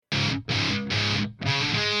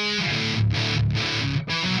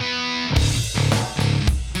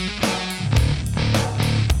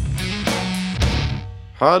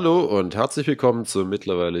Hallo und herzlich willkommen zur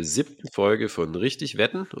mittlerweile 7. Folge von Richtig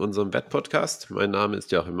Wetten, unserem Wettpodcast. Mein Name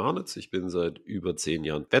ist Joachim Marnitz, ich bin seit über 10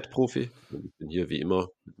 Jahren Wettprofi und ich bin hier wie immer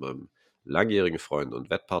mit meinem langjährigen Freund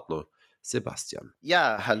und Wettpartner Sebastian.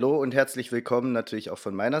 Ja, hallo und herzlich willkommen natürlich auch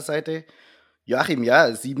von meiner Seite. Joachim,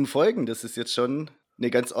 ja, 7 Folgen, das ist jetzt schon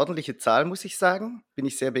eine ganz ordentliche Zahl, muss ich sagen. Bin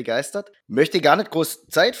ich sehr begeistert. Möchte gar nicht groß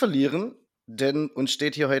Zeit verlieren, denn uns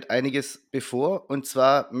steht hier heute einiges bevor. Und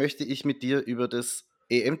zwar möchte ich mit dir über das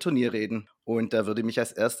EM-Turnier reden. Und da würde mich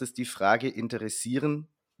als erstes die Frage interessieren,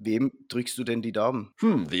 wem drückst du denn die Daumen?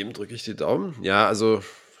 Wem drücke ich die Daumen? Ja, also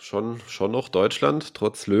schon noch Deutschland,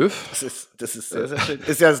 trotz Löw. Das ist Äh, sehr, sehr schön.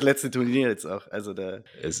 Ist ja das letzte Turnier jetzt auch. Also da,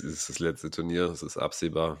 Es ist das letzte Turnier, es ist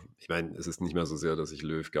absehbar. Ich meine, es ist nicht mehr so sehr, dass ich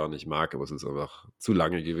Löw gar nicht mag, aber es ist einfach zu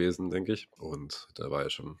lange gewesen, denke ich. Und da war ja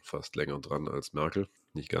schon fast länger dran als Merkel.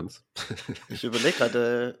 Nicht ganz. ich überlege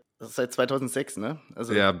gerade, seit 2006, ne?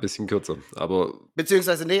 Also Ja, ein bisschen kürzer. Aber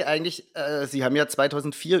beziehungsweise, nee, eigentlich, sie haben ja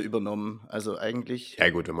 2004 übernommen, also eigentlich ja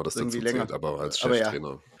gut, wenn man das irgendwie dazu länger. zählt, aber als Aber ja,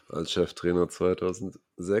 Cheftrainer. Als Cheftrainer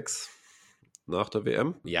 2006 nach der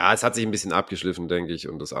WM. Ja, es hat sich ein bisschen abgeschliffen, denke ich.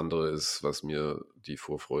 Und das andere ist, was mir die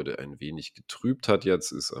Vorfreude ein wenig getrübt hat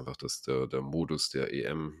jetzt, ist einfach, dass der Modus der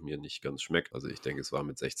EM mir nicht ganz schmeckt. Also ich denke, es war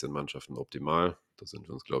mit 16 Mannschaften optimal. Da sind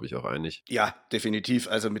wir uns, glaube ich, auch einig. ja, definitiv.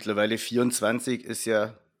 Also mittlerweile 24 ist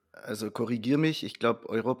ja, also korrigier mich, ich glaube,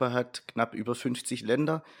 Europa hat knapp über 50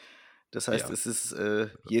 Länder. Das heißt, Ja, es ist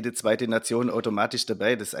jede zweite Nation automatisch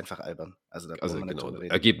dabei. Das ist einfach albern. Also da brauchen also wir nicht genau. drüber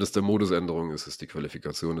reden. Ergebnis der Modusänderung ist es, die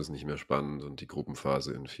Qualifikation ist nicht mehr spannend und die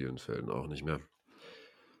Gruppenphase in vielen Fällen auch nicht mehr.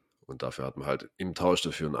 Und dafür hat man halt im Tausch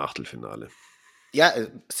dafür ein Achtelfinale. Ja,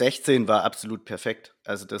 16 war absolut perfekt.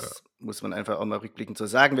 Also Ja. das muss man einfach auch mal rückblickend so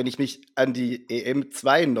sagen. Wenn ich mich an die EM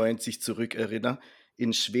 92 zurückerinnere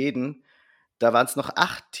in Schweden, da waren es noch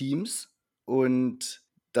 8 Teams und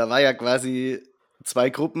da war ja quasi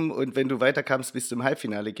 2 Gruppen und wenn du weiterkamst, bist du im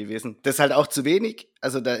Halbfinale gewesen. Das ist halt auch zu wenig.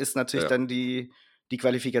 Also da ist natürlich Ja. dann die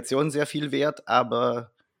Qualifikation sehr viel wert,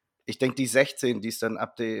 aber ich denke, die 16, die es dann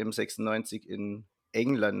ab der EM 96 in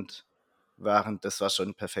England waren, das war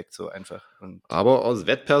schon perfekt so einfach. Und Aber aus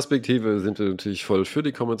Wettperspektive sind wir natürlich voll für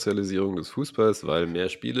die Kommerzialisierung des Fußballs, weil mehr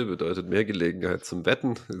Spiele bedeutet mehr Gelegenheit zum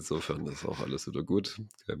Wetten. Insofern ist auch alles wieder gut,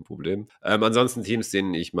 kein Problem. Ansonsten Teams,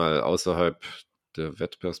 denen ich mal außerhalb der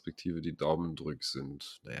Wettperspektive die Daumen drücke,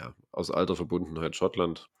 sind, naja, aus alter Verbundenheit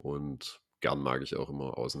Schottland und gern mag ich auch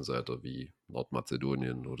immer Außenseiter wie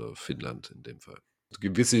Nordmazedonien oder Finnland in dem Fall.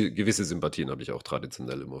 Gewisse Sympathien habe ich auch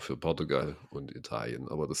traditionell immer für Portugal und Italien,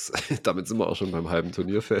 aber das, damit sind wir auch schon beim halben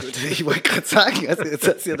Turnierfeld. gut, ich wollte gerade sagen, also jetzt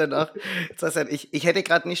hast du ja dann auch, jetzt hast du ja, ich hätte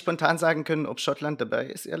gerade nicht spontan sagen können, ob Schottland dabei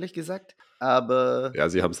ist, ehrlich gesagt. Aber Ja,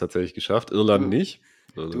 sie haben es tatsächlich geschafft, Irland du, nicht.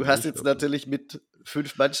 du Irland hast nicht, jetzt aber natürlich mit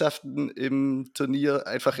 5 Mannschaften im Turnier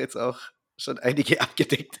einfach jetzt auch schon einige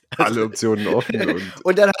abgedeckt. Also, alle Optionen offen und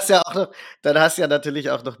und dann hast du ja auch noch, dann hast du ja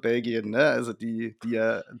natürlich auch noch Belgien, ne? Also die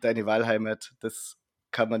ja deine Wahlheimat, das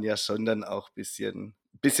kann man ja schon dann auch bisschen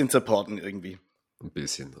supporten irgendwie. ein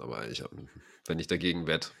bisschen, aber eigentlich, wenn ich dagegen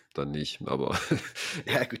wette, dann nicht. Aber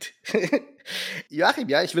ja, Ja, gut. Joachim,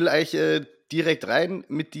 ja, ich will eigentlich direkt rein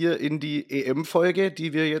mit dir in die EM-Folge,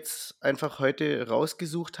 die wir jetzt einfach heute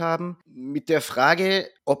rausgesucht haben, mit der Frage,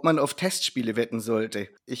 ob man auf Testspiele wetten sollte.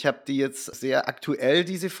 Ich habe die jetzt sehr aktuell,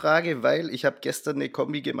 diese Frage, weil ich habe gestern eine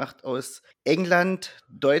Kombi gemacht aus England,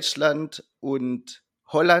 Deutschland und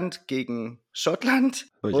Holland gegen Schottland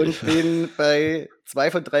oh je. und bin bei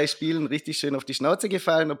 2 von 3 Spielen richtig schön auf die Schnauze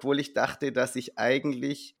gefallen, obwohl ich dachte, dass ich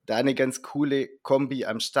eigentlich da eine ganz coole Kombi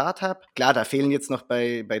am Start habe. Klar, da fehlen jetzt noch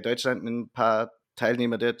bei Deutschland ein paar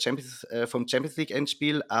Teilnehmer vom Champions League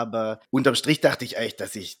Endspiel, aber unterm Strich dachte ich eigentlich,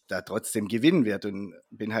 dass ich da trotzdem gewinnen werde und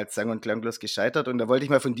bin halt sang- und klanglos gescheitert. Und da wollte ich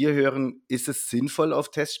mal von dir hören, ist es sinnvoll,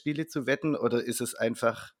 auf Testspiele zu wetten oder ist es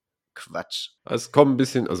einfach Quatsch? Es kommt ein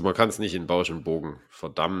bisschen, also man kann es nicht in Bausch und Bogen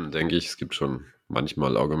verdammen, denke ich. Es gibt schon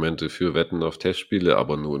manchmal Argumente für Wetten auf Testspiele,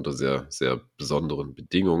 aber nur unter sehr, sehr besonderen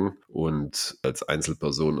Bedingungen. Und als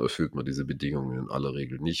Einzelperson erfüllt man diese Bedingungen in aller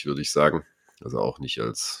Regel nicht, würde ich sagen. Also auch nicht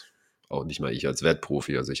mal ich als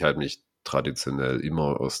Wettprofi. Also ich halte mich traditionell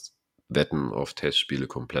immer aus Wetten auf Testspiele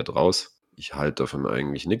komplett raus. Ich halte davon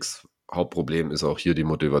eigentlich nichts. Hauptproblem ist auch hier die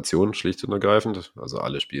Motivation, schlicht und ergreifend. Also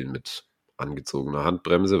alle spielen mit angezogener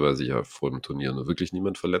Handbremse, weil sich ja vor dem Turnier nur wirklich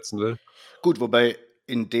niemand verletzen will. Gut, wobei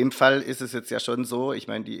in dem Fall ist es jetzt ja schon so, ich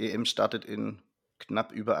meine, die EM startet in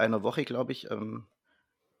knapp über einer Woche, glaube ich,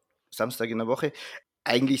 Samstag in der Woche.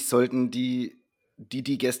 Eigentlich sollten die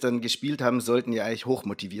gestern gespielt haben, sollten ja eigentlich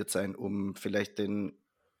hochmotiviert sein, um vielleicht den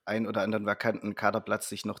ein oder anderen vakanten Kaderplatz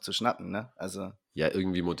sich noch zu schnappen, ne? Also, Ja,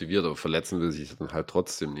 irgendwie motiviert, aber verletzen will sich dann halt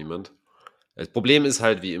trotzdem niemand. Das Problem ist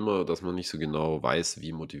halt wie immer, dass man nicht so genau weiß,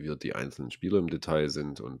 wie motiviert die einzelnen Spieler im Detail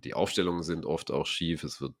sind und die Aufstellungen sind oft auch schief.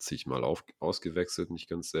 Es wird zigmal ausgewechselt, nicht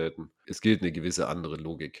ganz selten. Es gilt eine gewisse andere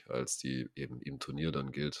Logik, als die eben im Turnier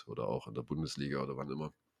dann gilt oder auch in der Bundesliga oder wann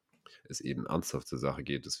immer es eben ernsthaft zur Sache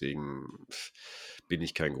geht. Deswegen bin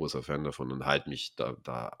ich kein großer Fan davon und halte mich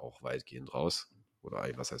da auch weitgehend raus. Oder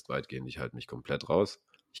was heißt weitgehend? Ich halte mich komplett raus.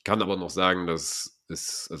 Ich kann aber noch sagen,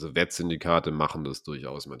 also Wettsyndikate machen das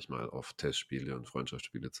durchaus manchmal auf Testspiele und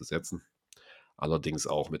Freundschaftsspiele zu setzen. Allerdings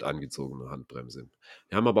auch mit angezogener Handbremse.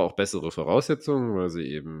 Wir haben aber auch bessere Voraussetzungen, weil sie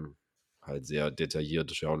eben halt sehr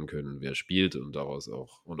detailliert schauen können, wer spielt und daraus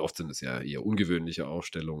auch, und oft sind es ja eher ungewöhnliche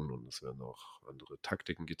Aufstellungen und es werden auch andere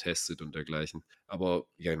Taktiken getestet und dergleichen. Aber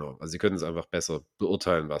ja, genau, also sie können es einfach besser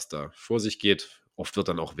beurteilen, was da vor sich geht. Oft wird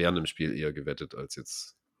dann auch während dem Spiel eher gewettet als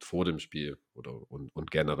jetzt vor dem Spiel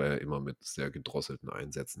und generell immer mit sehr gedrosselten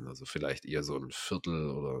Einsätzen. Also vielleicht eher so ein Viertel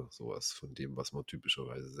oder sowas von dem, was man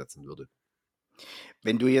typischerweise setzen würde.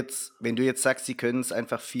 Wenn du jetzt sagst, sie können es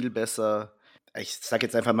einfach viel besser, ich sage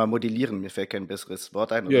jetzt einfach mal modellieren, mir fällt kein besseres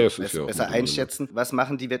Wort ein, Ja, oder es ist ja auch besser Modellieren. Ne? einschätzen. Was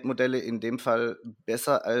machen die Wettmodelle in dem Fall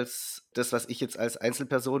besser als das, was ich jetzt als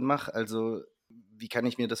Einzelperson mache? Also, wie kann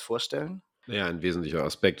ich mir das vorstellen? Ja, ein wesentlicher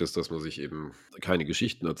Aspekt ist, dass man sich eben keine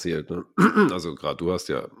Geschichten erzählt. Ne? Also gerade du hast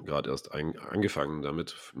ja gerade erst angefangen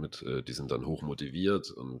damit, die sind dann hoch motiviert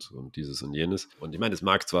und dieses und jenes. Und ich meine, es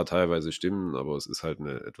mag zwar teilweise stimmen, aber es ist halt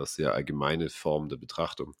eine etwas sehr allgemeine Form der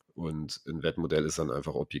Betrachtung. Und ein Wettmodell ist dann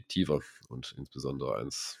einfach objektiver und insbesondere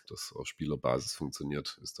eins, das auf Spielerbasis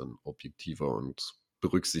funktioniert, ist dann objektiver und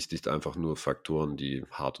berücksichtigt einfach nur Faktoren, die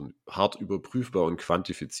hart überprüfbar und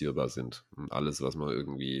quantifizierbar sind. Und alles, was man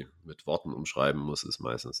irgendwie mit Worten umschreiben muss, ist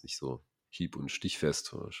meistens nicht so hieb- und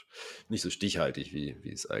stichfest, oder nicht so stichhaltig,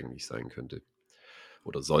 wie es eigentlich sein könnte.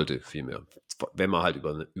 Oder sollte vielmehr. Wenn wir halt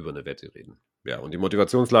über eine Wette reden. Ja, und die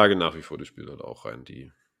Motivationslage nach wie vor, die spielt halt auch rein.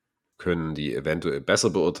 Die können die eventuell besser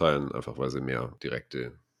beurteilen, einfach weil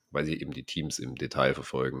sie eben die Teams im Detail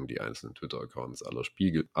verfolgen, die einzelnen Twitter-Accounts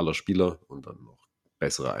aller Spieler und dann noch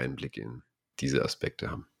bessere Einblicke in diese Aspekte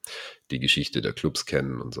haben, die Geschichte der Clubs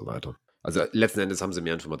kennen und so weiter. Also letzten Endes haben sie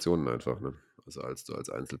mehr Informationen einfach, ne? Also als du als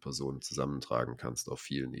Einzelperson zusammentragen kannst auf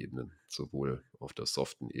vielen Ebenen, sowohl auf der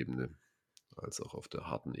soften Ebene als auch auf der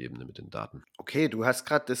harten Ebene mit den Daten. Okay, du hast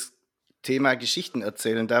gerade das Thema Geschichten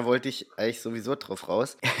erzählen. Da wollte ich eigentlich sowieso drauf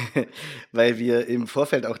raus, weil wir im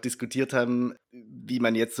Vorfeld auch diskutiert haben, wie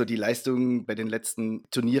man jetzt so die Leistungen bei den letzten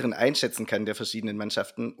Turnieren einschätzen kann der verschiedenen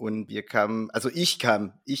Mannschaften. Und ich kam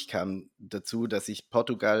dazu, dass ich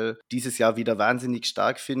Portugal dieses Jahr wieder wahnsinnig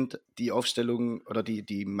stark finde. Die Aufstellung oder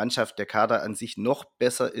die Mannschaft, der Kader an sich noch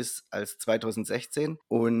besser ist als 2016.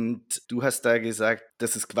 Und du hast da gesagt,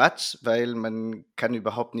 das ist Quatsch, weil man kann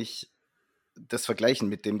überhaupt nicht das vergleichen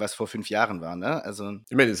mit dem, was vor 5 Jahren war, ne? Also,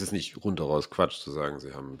 Ich meine, es ist nicht rundheraus Quatsch zu sagen,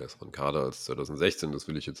 sie haben einen besseren Kader als 2016. Das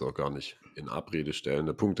will ich jetzt auch gar nicht in Abrede stellen.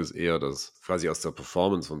 Der Punkt ist eher, dass quasi aus der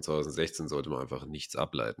Performance von 2016 sollte man einfach nichts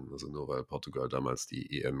ableiten. Also nur weil Portugal damals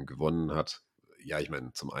die EM gewonnen hat. Ja, ich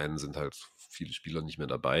meine, zum einen sind halt viele Spieler nicht mehr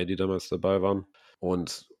dabei, die damals dabei waren.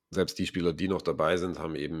 Und selbst die Spieler, die noch dabei sind,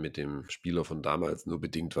 haben eben mit dem Spieler von damals nur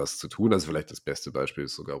bedingt was zu tun. Also vielleicht das beste Beispiel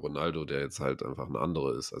ist sogar Ronaldo, der jetzt halt einfach ein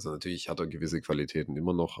anderer ist. Also natürlich hat er gewisse Qualitäten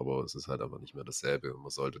immer noch, aber es ist halt einfach nicht mehr dasselbe. Man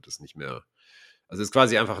sollte das nicht mehr. Also es ist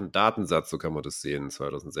quasi einfach ein Datensatz, so kann man das sehen.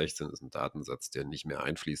 2016 ist ein Datensatz, der nicht mehr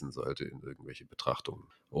einfließen sollte in irgendwelche Betrachtungen.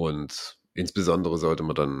 Und insbesondere sollte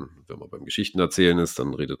man dann, wenn man beim Geschichten erzählen ist,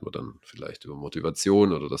 dann redet man dann vielleicht über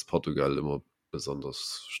Motivation oder dass Portugal immer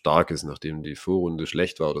besonders stark ist, nachdem die Vorrunde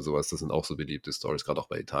schlecht war oder sowas. Das sind auch so beliebte Stories, gerade auch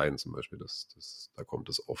bei Italien zum Beispiel. Da kommt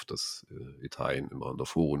es oft, dass Italien immer in der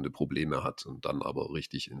Vorrunde Probleme hat und dann aber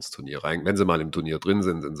richtig ins Turnier rein. Wenn sie mal im Turnier drin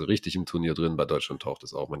sind, sind sie richtig im Turnier drin. Bei Deutschland taucht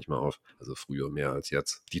es auch manchmal auf. Also früher mehr als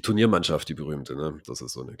jetzt. Die Turniermannschaft, die berühmte, ne? Das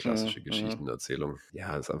ist so eine klassische mhm. Geschichtenerzählung.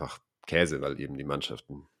 Ja, ist einfach Käse, weil eben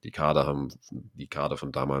die Kader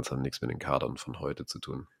von damals haben nichts mit den Kadern von heute zu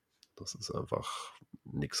tun. Das ist einfach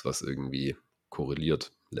nichts, was irgendwie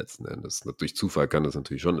korreliert letzten Endes. Durch Zufall kann das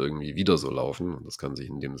natürlich schon irgendwie wieder so laufen und das kann sich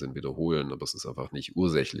in dem Sinn wiederholen, aber es ist einfach nicht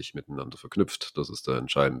ursächlich miteinander verknüpft. Das ist der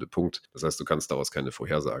entscheidende Punkt. Das heißt, du kannst daraus keine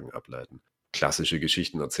Vorhersagen ableiten. Klassische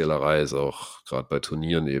Geschichtenerzählerei ist auch gerade bei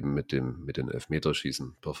Turnieren eben mit den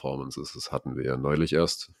Elfmeterschießen-Performances. Das hatten wir ja neulich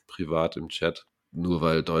erst privat im Chat. Nur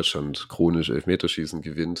weil Deutschland chronisch Elfmeterschießen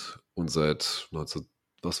gewinnt und seit 19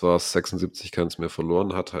 was war es, 76 keins mehr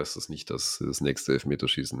verloren hat, heißt das nicht, dass sie das nächste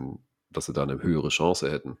Elfmeterschießen, dass sie da eine höhere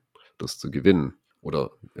Chance hätten, das zu gewinnen.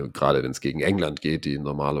 Oder gerade wenn es gegen England geht, die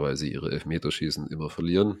normalerweise ihre Elfmeterschießen immer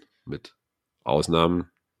verlieren, mit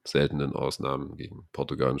Ausnahmen, seltenen Ausnahmen. Gegen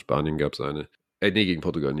Portugal und Spanien gab es eine. Nee, gegen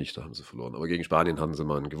Portugal nicht, da haben sie verloren. Aber gegen Spanien haben sie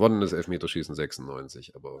mal ein gewonnenes Elfmeterschießen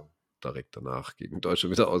 96, aber direkt danach gegen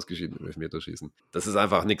Deutschland wieder ausgeschieden im Elfmeterschießen. Das ist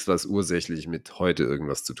einfach nichts, was ursächlich mit heute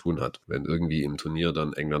irgendwas zu tun hat. Wenn irgendwie im Turnier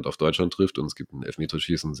dann England auf Deutschland trifft und es gibt ein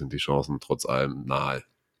Elfmeterschießen, sind die Chancen trotz allem nahe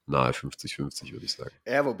 50-50, würde ich sagen.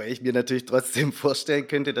 Ja, wobei ich mir natürlich trotzdem vorstellen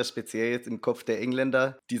könnte, dass speziell jetzt im Kopf der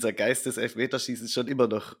Engländer dieser Geist des Elfmeterschießens schon immer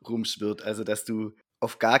noch rumschwirrt. Also, dass du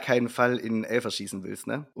auf gar keinen Fall in Elfer schießen willst,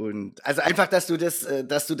 ne? Und also einfach, dass du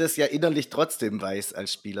das ja innerlich trotzdem weißt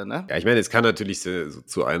als Spieler, ne? Ja, ich meine, es kann natürlich so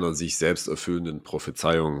zu einer sich selbst erfüllenden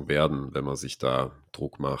Prophezeiung werden, wenn man sich da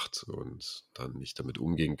Druck macht und dann nicht damit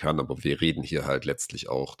umgehen kann. Aber wir reden hier halt letztlich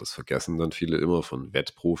auch, das vergessen dann viele immer, von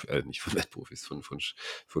nicht von Wettprofis,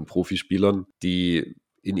 von Profispielern, die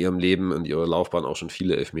in ihrem Leben und ihrer Laufbahn auch schon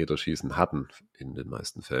viele Elfmeterschießen hatten, in den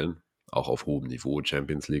meisten Fällen. Auch auf hohem Niveau,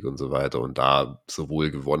 Champions League und so weiter. Und da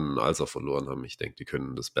sowohl gewonnen als auch verloren haben. Ich denke, die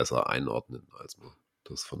können das besser einordnen, als man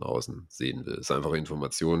das von außen sehen will. Es ist einfach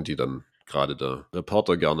Information, die dann gerade der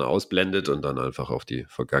Reporter gerne ausblendet und dann einfach auf die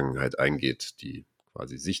Vergangenheit eingeht, die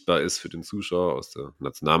quasi sichtbar ist für den Zuschauer aus der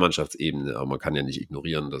Nationalmannschaftsebene. Aber man kann ja nicht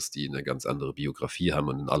ignorieren, dass die eine ganz andere Biografie haben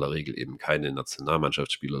und in aller Regel eben keine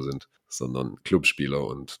Nationalmannschaftsspieler sind, sondern Clubspieler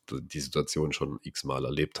und die Situation schon x-mal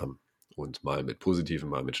erlebt haben. Und mal mit positivem,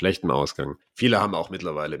 mal mit schlechtem Ausgang. Viele haben auch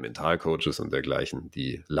mittlerweile Mentalcoaches und dergleichen,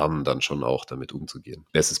 die lernen dann schon auch damit umzugehen.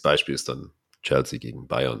 Bestes Beispiel ist dann Chelsea gegen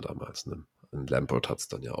Bayern damals. Ne? Und Lampard hat es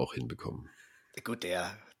dann ja auch hinbekommen. Gut,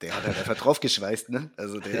 der hat halt einfach draufgeschweißt, ne?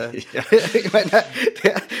 Also der, Ja. ich meine,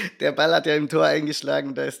 der Ball hat ja im Tor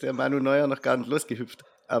eingeschlagen, da ist der Manu Neuer noch gar nicht losgehüpft.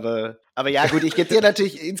 Aber ja, gut, ich gebe dir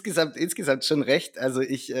natürlich insgesamt schon recht. Also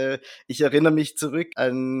ich erinnere mich zurück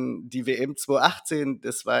an die WM 2018.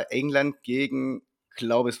 Das war England gegen,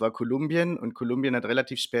 glaube es war Kolumbien, und Kolumbien hat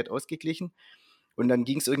relativ spät ausgeglichen. Und dann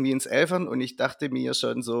ging es irgendwie ins Elfern und ich dachte mir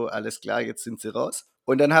schon so, alles klar, jetzt sind sie raus.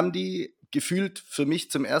 Und dann haben die gefühlt für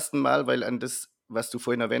mich zum ersten Mal, weil an das, was du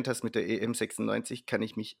vorhin erwähnt hast mit der EM 96, kann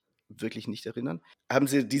ich mich wirklich nicht erinnern, haben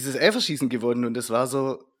sie dieses Elferschießen gewonnen und es war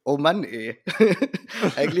so, oh Mann, ey.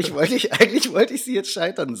 eigentlich wollte ich sie jetzt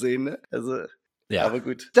scheitern sehen, ne? Also, Ja. aber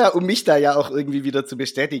gut. Da, um mich da ja auch irgendwie wieder zu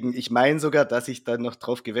bestätigen, ich meine sogar, dass ich dann noch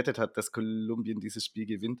drauf gewettet habe, dass Kolumbien dieses Spiel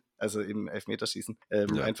gewinnt, also im Elfmeterschießen.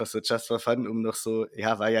 Ja. Einfach so just for fun, um noch so,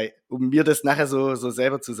 ja, war ja, um mir das nachher so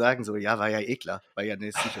selber zu sagen, so, ja, war ja eh klar, war ja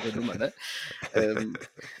eine sichere Nummer, ne?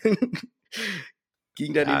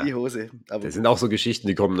 Ging dann in die Hose. Aber das sind auch so Geschichten,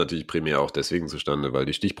 die kommen natürlich primär auch deswegen zustande, weil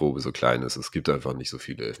die Stichprobe so klein ist. Es gibt einfach nicht so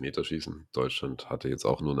viele Elfmeterschießen. Deutschland hatte jetzt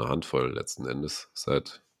auch nur eine Handvoll letzten Endes,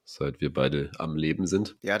 seit wir beide am Leben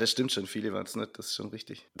sind. Ja, das stimmt schon, viele waren es nicht, das ist schon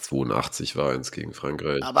richtig. 82 war eins gegen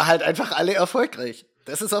Frankreich. Aber halt einfach alle erfolgreich.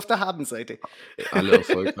 Das ist auf der Habenseite. Alle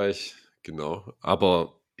erfolgreich, genau.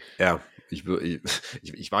 Aber ja, ich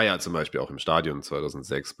war ja zum Beispiel auch im Stadion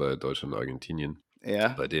 2006 bei Deutschland und Argentinien. Ja.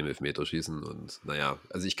 Bei dem Elfmeterschießen und naja,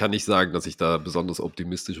 also ich kann nicht sagen, dass ich da besonders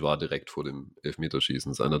optimistisch war direkt vor dem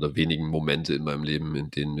Elfmeterschießen. Das ist einer der wenigen Momente in meinem Leben,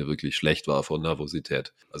 in denen mir wirklich schlecht war vor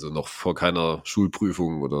Nervosität. Also noch vor keiner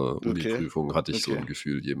Schulprüfung oder Uniprüfung hatte ich so ein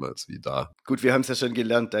Gefühl jemals wie da. Gut, wir haben es ja schon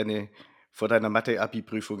gelernt, vor deiner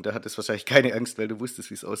Mathe-Abi-Prüfung, da hattest du wahrscheinlich keine Angst, weil du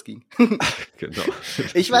wusstest, wie es ausging. Genau.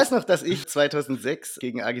 Ich weiß noch, dass ich 2006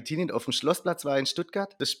 gegen Argentinien auf dem Schlossplatz war in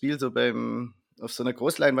Stuttgart. Das Spiel so auf so einer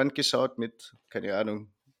Großleinwand geschaut mit, keine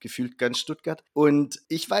Ahnung, gefühlt ganz Stuttgart. Und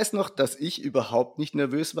ich weiß noch, dass ich überhaupt nicht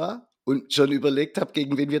nervös war und schon überlegt habe,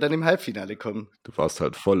 gegen wen wir dann im Halbfinale kommen. Du warst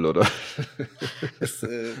halt voll, oder? Es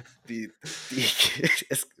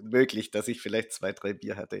ist möglich, dass ich vielleicht 2, 3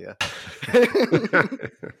 Bier hatte, ja.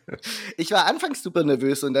 Ich war anfangs super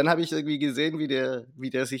nervös und dann habe ich irgendwie gesehen, wie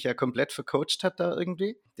der sich ja komplett vercoacht hat da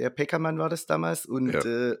irgendwie. Der Peckermann war das damals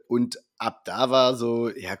und ab da war so,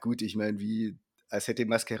 ja gut, ich meine, als hätte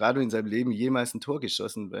Mascherano in seinem Leben jemals ein Tor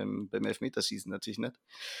geschossen beim Elfmeterschießen, natürlich nicht.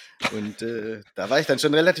 Und da war ich dann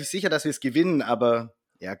schon relativ sicher, dass wir es gewinnen, aber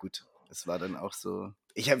ja gut, es war dann auch so.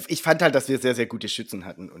 Ich fand halt, dass wir sehr, sehr gute Schützen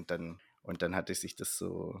hatten und dann hatte sich das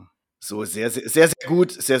so sehr, sehr,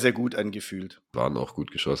 sehr, sehr gut angefühlt. Waren auch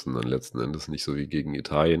gut geschossen dann letzten Endes, nicht so wie gegen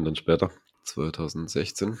Italien dann später.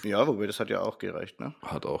 2016. Ja, wobei das hat ja auch gereicht, ne?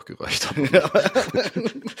 Hat auch gereicht.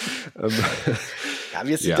 Ja,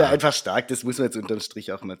 wir sind da einfach stark, das muss man jetzt unterm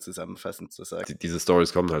Strich auch mal zusammenfassend so sagen. Diese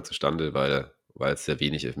Stories kommen halt zustande, weil es sehr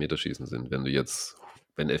wenig Elfmeterschießen sind.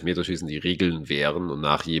 Wenn Elfmeterschießen die Regeln wären und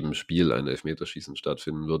nach jedem Spiel ein Elfmeterschießen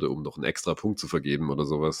stattfinden würde, um noch einen extra Punkt zu vergeben oder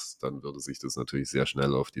sowas, dann würde sich das natürlich sehr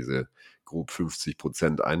schnell auf diese grob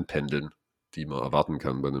 50% einpendeln, die man erwarten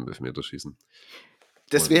kann bei einem Elfmeterschießen.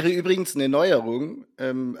 Das wäre übrigens eine Neuerung,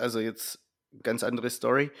 also jetzt ganz andere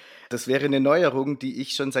Story. Das wäre eine Neuerung, die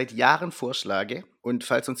ich schon seit Jahren vorschlage. Und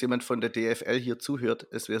falls uns jemand von der DFL hier zuhört,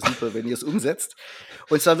 es wäre super, wenn ihr es umsetzt.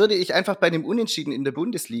 Und zwar würde ich einfach bei einem Unentschieden in der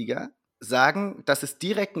Bundesliga sagen, dass es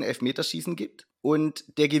direkt ein Elfmeterschießen gibt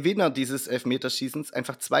und der Gewinner dieses Elfmeterschießens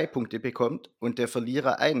einfach 2 Punkte bekommt und der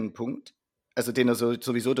Verlierer einen Punkt, also den er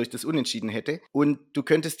sowieso durch das Unentschieden hätte. Und du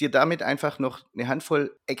könntest dir damit einfach noch eine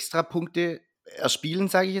Handvoll Extrapunkte erspielen,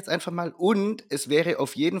 sage ich jetzt einfach mal. Und es wäre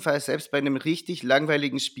auf jeden Fall, selbst bei einem richtig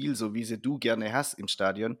langweiligen Spiel, so wie sie du gerne hast im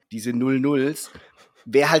Stadion, diese 0-0s,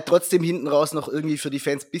 wäre halt trotzdem hinten raus noch irgendwie für die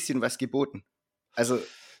Fans ein bisschen was geboten. Also,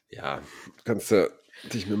 Ja, du kannst ja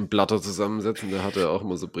dich mit einem Blatter zusammensetzen, der hatte auch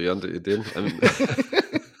immer so brillante Ideen.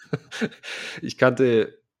 Ich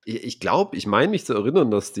glaube, ich meine mich zu erinnern,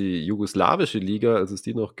 dass die jugoslawische Liga, als es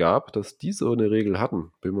die noch gab, dass die so eine Regel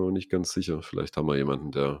hatten. Bin mir auch nicht ganz sicher. Vielleicht haben wir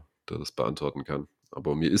jemanden, der das beantworten kann.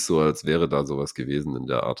 Aber mir ist so, als wäre da sowas gewesen in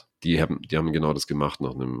der Art. Die haben genau das gemacht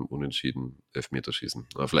nach einem unentschieden Elfmeterschießen.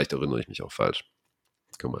 Aber vielleicht erinnere ich mich auch falsch.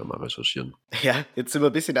 Können wir ja mal recherchieren. ja, jetzt sind wir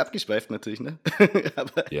ein bisschen abgeschweift natürlich, ne?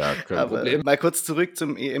 aber, Ja, kein aber Problem. mal kurz zurück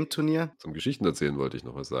zum EM-Turnier. Zum Geschichten erzählen wollte ich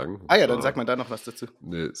noch was sagen. Und Ah ja, dann zwar sag mal da noch was dazu.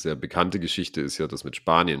 eine sehr bekannte Geschichte ist ja das mit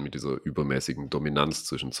Spanien, mit dieser übermäßigen Dominanz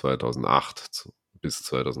zwischen 2008 bis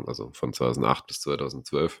 2000, also von 2008 bis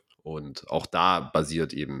 2012. Und auch da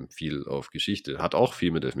basiert eben viel auf Geschichte. Hat auch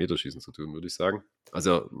viel mit Elfmeterschießen zu tun, würde ich sagen.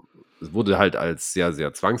 Also es wurde halt als sehr,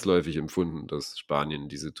 sehr zwangsläufig empfunden, dass Spanien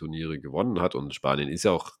diese Turniere gewonnen hat. Und Spanien ist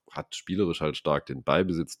ja auch, hat spielerisch halt stark den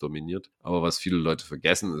Ballbesitz dominiert. Aber was viele Leute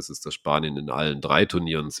vergessen ist, dass Spanien in allen 3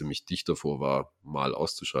 Turnieren ziemlich dicht davor war, mal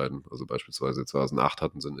auszuscheiden. Also beispielsweise 2008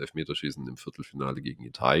 hatten sie ein Elfmeterschießen im Viertelfinale gegen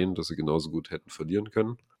Italien, das sie genauso gut hätten verlieren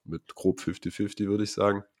können. Mit grob 50-50, würde ich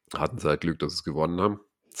sagen. Hatten sie halt Glück, dass sie es gewonnen haben.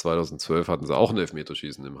 2012 hatten sie auch ein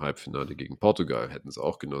Elfmeterschießen im Halbfinale gegen Portugal, hätten sie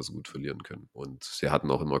auch genauso gut verlieren können. Und sie hatten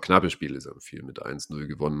auch immer knappe Spiele, sie haben viel mit 1-0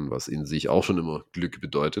 gewonnen, was in sich auch schon immer Glück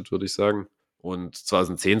bedeutet, würde ich sagen. Und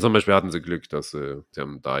 2010 zum Beispiel hatten sie Glück, dass sie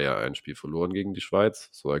haben da ja ein Spiel verloren gegen die Schweiz.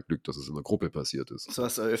 So ein Glück, dass es in der Gruppe passiert ist. So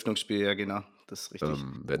das Eröffnungsspiel, ja genau, das ist richtig.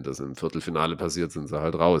 Wenn das im Viertelfinale passiert, sind sie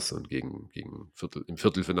halt raus. Und im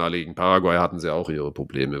Viertelfinale gegen Paraguay hatten sie auch ihre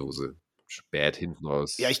Probleme, wo sie spät hinten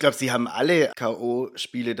raus. Ja, ich glaube, sie haben alle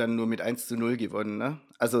K.O.-Spiele dann nur mit 1-0 gewonnen, ne?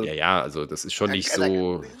 Also, Ja, also das ist schon nicht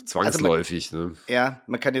also so zwangsläufig. Ne? ja,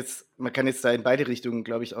 man kann jetzt da in beide Richtungen,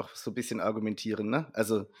 glaube ich, auch so ein bisschen argumentieren, ne?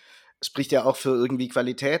 Also, spricht ja auch für irgendwie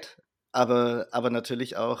Qualität, aber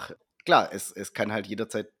natürlich auch, klar, es kann halt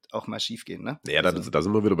jederzeit auch mal schiefgehen, ne? Ja, Also, da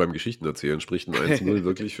sind wir wieder beim Geschichtenerzählen. Spricht ein 1-0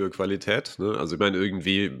 wirklich für Qualität? Ne? Also ich meine,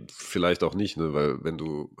 irgendwie vielleicht auch nicht, ne? Weil wenn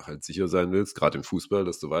du halt sicher sein willst, gerade im Fußball,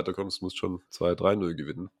 dass du weiterkommst, musst du schon 2-3-0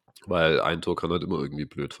 gewinnen. Weil ein Tor kann halt immer irgendwie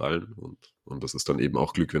blöd fallen und das ist dann eben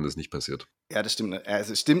auch Glück, wenn das nicht passiert. ja, das stimmt.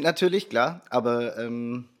 Also, es stimmt natürlich, klar, aber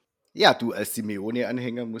ja, du als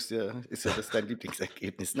Simeone-Anhänger ist ja das dein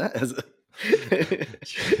Lieblingsergebnis, ne? Also,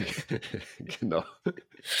 Genau.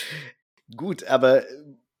 gut, aber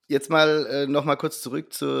jetzt mal noch mal kurz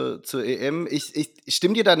zurück zur EM. Ich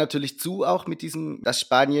stimme dir da natürlich zu, auch mit diesem, dass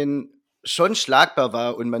Spanien schon schlagbar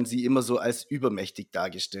war und man sie immer so als übermächtig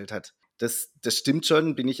dargestellt hat. Das stimmt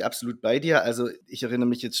schon, bin ich absolut bei dir. Also ich erinnere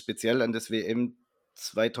mich jetzt speziell an das WM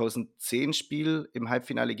 2010-Spiel im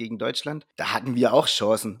Halbfinale gegen Deutschland. Da hatten wir auch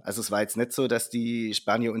Chancen. Also es war jetzt nicht so, dass die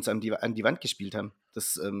Spanier uns an die Wand gespielt haben.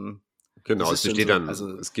 Das Genau, ist schon so. Also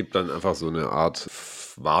es gibt dann einfach so eine Art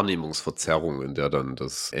Wahrnehmungsverzerrung, in der dann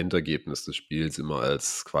das Endergebnis des Spiels immer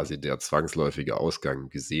als quasi der zwangsläufige Ausgang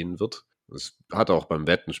gesehen wird. Es hat auch beim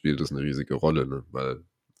Wettenspiel das eine riesige Rolle, ne? Weil,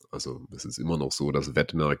 also es ist immer noch so, dass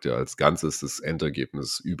Wettmärkte als Ganzes das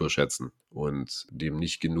Endergebnis überschätzen und dem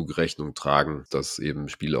nicht genug Rechnung tragen, dass eben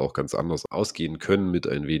Spiele auch ganz anders ausgehen können mit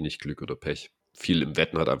ein wenig Glück oder Pech. Viel im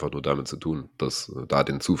Wetten hat einfach nur damit zu tun, da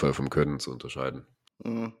den Zufall vom Können zu unterscheiden.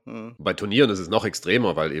 mhm. Bei Turnieren ist es noch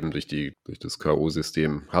extremer, weil eben durch das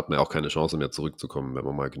K.O.-System hat man auch keine Chance mehr zurückzukommen, wenn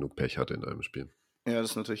man mal genug Pech hatte in einem Spiel. Ja,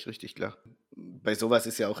 das ist natürlich richtig klar. Bei sowas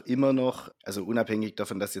ist ja auch immer noch, also unabhängig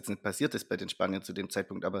davon, dass jetzt nicht passiert ist bei den Spaniern zu dem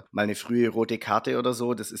Zeitpunkt, aber mal eine frühe rote Karte oder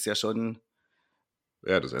so, das ist ja schon,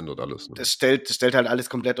 Ja, das ändert alles. Ne? das stellt halt alles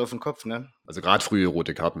komplett auf den Kopf, ne? Also gerade frühe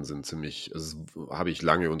rote Karten sind ziemlich, also das habe ich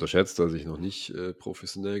lange unterschätzt, als ich noch nicht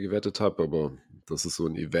professionell gewettet habe, aber das ist so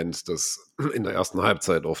ein Event, das in der ersten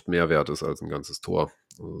Halbzeit oft mehr wert ist als ein ganzes Tor.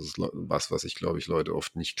 Also das ist was ich glaube ich Leute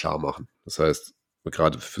oft nicht klar machen. Das heißt,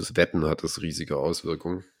 gerade fürs Wetten hat es riesige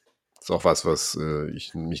Auswirkungen. Das ist auch was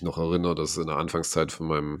ich mich noch erinnere, dass in der Anfangszeit von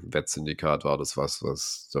meinem Wettsyndikat war das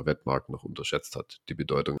was der Wettmarkt noch unterschätzt hat. Die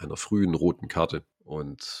Bedeutung einer frühen roten Karte.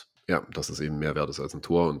 Und Ja, dass es eben mehr wert ist als ein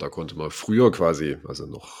Tor. Und da konnte man früher quasi, also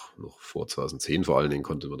noch vor 2010 vor allen Dingen,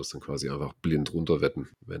 konnte man das dann quasi einfach blind runterwetten,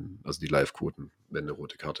 also die Live-Quoten, wenn eine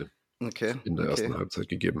rote Karte Okay, in der okay. ersten Halbzeit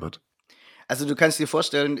gegeben hat. Also du kannst dir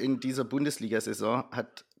vorstellen, in dieser Bundesliga-Saison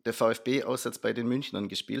hat der VfB auswärts bei den Münchnern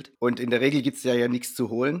gespielt. Und in der Regel gibt es ja nichts zu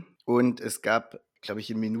holen. Und es gab, glaube ich,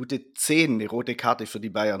 in Minute 10 eine rote Karte für die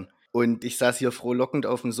Bayern. Und ich saß hier frohlockend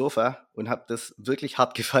auf dem Sofa und habe das wirklich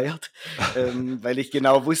hart gefeiert, weil ich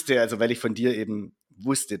genau wusste, also weil ich von dir eben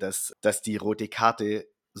wusste, dass die rote Karte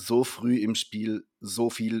so früh im Spiel so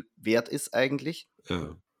viel wert ist eigentlich.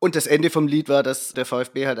 Ja. Und das Ende vom Lied war, dass der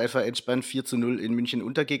VfB halt einfach entspannt 4:0 in München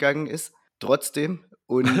untergegangen ist. Trotzdem.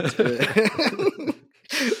 Und,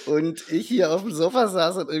 und ich hier auf dem Sofa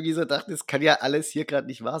saß und irgendwie so dachte, das kann ja alles hier gerade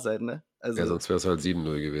nicht wahr sein, ne? Ja, Also, sonst wäre es halt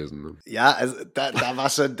 7-0 gewesen. Ne? ja, also da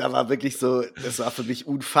war wirklich so, das war für mich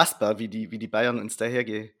unfassbar, wie die Bayern uns da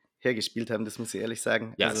hergespielt haben, das muss ich ehrlich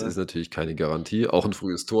sagen. Ja, es Also, ist natürlich keine Garantie. Auch ein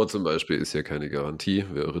frühes Tor zum Beispiel ist ja keine Garantie.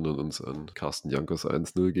 Wir erinnern uns an Carsten Jankers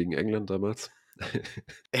 1-0 gegen England damals.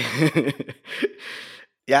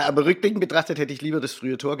 ja, aber rückblickend betrachtet hätte ich lieber das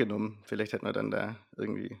frühe Tor genommen. Vielleicht hätte man dann da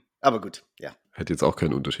irgendwie. Aber gut, ja, Hätte jetzt auch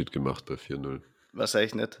keinen Unterschied gemacht bei 4-0.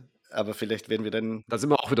 wahrscheinlich nicht. Aber vielleicht werden wir dann. Da sind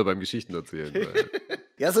wir auch wieder beim Geschichten erzählen. Weil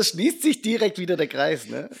Ja, so schließt sich direkt wieder der Kreis,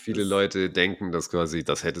 ne? viele Leute denken, dass quasi,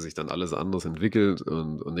 das hätte sich dann alles anders entwickelt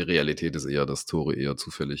und die Realität ist eher, dass Tore eher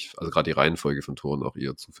zufällig, also gerade die Reihenfolge von Toren auch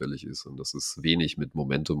eher zufällig ist und dass es wenig mit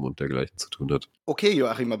Momentum und dergleichen zu tun hat. Okay,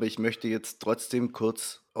 Joachim, aber ich möchte jetzt trotzdem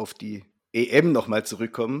kurz auf die EM nochmal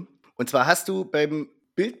zurückkommen. Und zwar hast du beim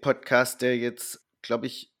Bild-Podcast, der jetzt, glaube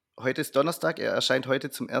ich, heute ist Donnerstag, er erscheint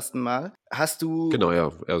heute zum ersten Mal. Genau,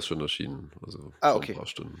 ja, er ist schon erschienen, also vor ein Okay. paar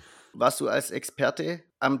Stunden. Warst du als Experte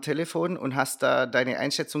am Telefon und hast da deine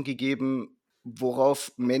Einschätzung gegeben,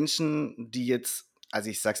 worauf Menschen, die jetzt, also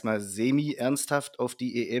ich sag's mal, semi-ernsthaft auf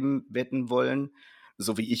die EM wetten wollen,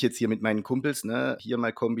 so wie ich jetzt hier mit meinen Kumpels, ne, hier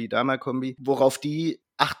mal Kombi, da mal Kombi, worauf die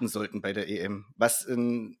achten sollten bei der EM?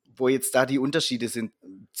 Wo jetzt da die Unterschiede sind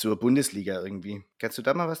zur Bundesliga irgendwie. Kannst du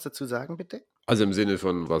da mal was dazu sagen, bitte? Also im Sinne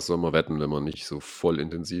von, was soll man wetten, wenn man nicht so voll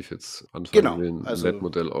intensiv jetzt anfangen Genau, will, ein also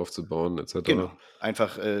Wettmodell aufzubauen, etc. genau.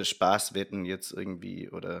 Einfach Spaßwetten jetzt irgendwie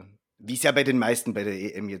oder wie es ja bei den meisten bei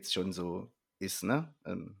der EM jetzt schon so ist, ne?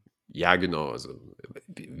 Ja, genau. Also,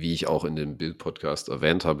 wie ich auch in dem Bild-Podcast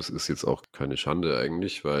erwähnt habe, es ist jetzt auch keine Schande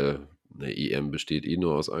eigentlich, weil eine EM besteht eh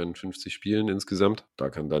nur aus 51 Spielen insgesamt. Da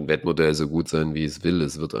kann dein Wettmodell so gut sein, wie es will.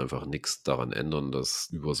 Es wird einfach nichts daran ändern, dass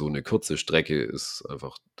über so eine kurze Strecke ist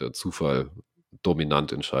einfach der Zufall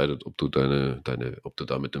dominant entscheidet, ob du ob du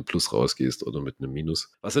da mit einem Plus rausgehst oder mit einem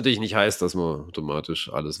Minus. Was natürlich nicht heißt, dass man automatisch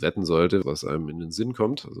alles wetten sollte, was einem in den Sinn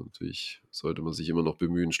kommt. Also natürlich sollte man sich immer noch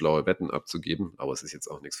bemühen, schlaue Wetten abzugeben, aber es ist jetzt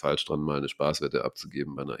auch nichts falsch dran, mal eine Spaßwette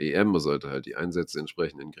abzugeben bei einer EM. Man sollte halt die Einsätze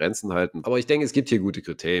entsprechend in Grenzen halten. Aber ich denke, es gibt hier gute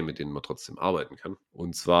Kriterien, mit denen man trotzdem arbeiten kann.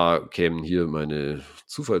 Und zwar kämen hier meine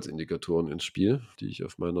Zufallsindikatoren ins Spiel, die ich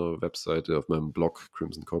auf meiner Webseite, auf meinem Blog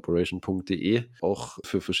crimsoncorporation.de auch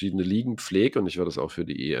für verschiedene Ligen pflege und ich werde das auch für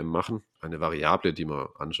die EM machen. Eine Variable, die man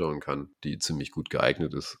anschauen kann, die ziemlich gut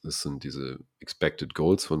geeignet ist, sind diese Expected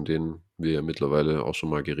Goals, von denen wir ja mittlerweile auch schon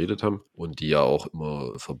mal geredet haben und die ja auch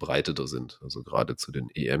immer verbreiteter sind. Also gerade zu den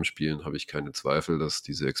EM-Spielen habe ich keine Zweifel, dass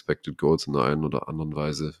diese Expected Goals in der einen oder anderen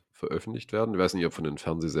Weise veröffentlicht werden. Ich weiß nicht, ob von den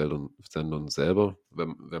Fernsehsendern selber.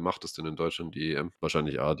 Wer macht das denn in Deutschland, die EM?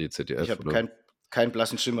 Wahrscheinlich ARD, ZDF, Ich habe oder? keinen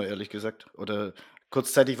blassen Schimmer, ehrlich gesagt. Oder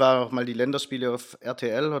kurzzeitig waren auch mal die Länderspiele auf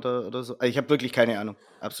RTL oder so. Ich habe wirklich keine Ahnung.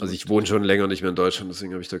 Also Absolut. ich wohne schon länger nicht mehr in Deutschland,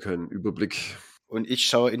 deswegen habe ich da keinen Überblick. Und ich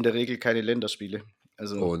schaue in der Regel keine Länderspiele.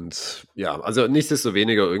 Also, Und ja, also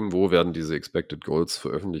nichtsdestoweniger irgendwo werden diese Expected Goals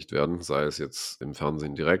veröffentlicht werden, sei es jetzt im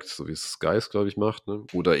Fernsehen direkt, so wie es Sky, glaube ich, macht, ne?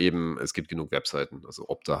 Oder eben, es gibt genug Webseiten. Also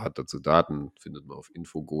Opta hat dazu Daten, findet man auf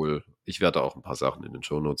Infogol. Ich werde auch ein paar Sachen in den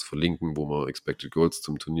Shownotes verlinken, wo man Expected Goals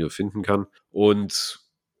zum Turnier finden kann. Und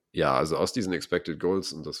ja, also aus diesen Expected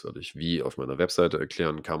Goals, und das werde ich wie auf meiner Webseite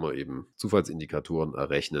erklären, kann man eben Zufallsindikatoren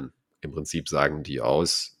errechnen. Im Prinzip sagen die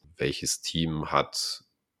aus, welches Team hat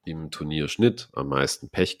im Turnierschnitt am meisten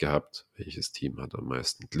Pech gehabt, welches Team hat am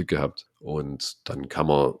meisten Glück gehabt. Und dann kann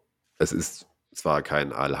man, es ist zwar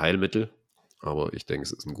kein Allheilmittel, aber ich denke,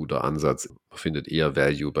 es ist ein guter Ansatz. Man findet eher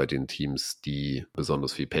Value bei den Teams, die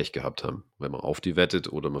besonders viel Pech gehabt haben, wenn man auf die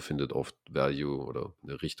wettet, oder man findet oft Value oder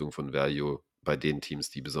eine Richtung von Value bei den Teams,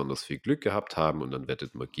 die besonders viel Glück gehabt haben, und dann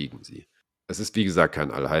wettet man gegen sie. Es ist, wie gesagt,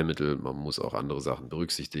 kein Allheilmittel. Man muss auch andere Sachen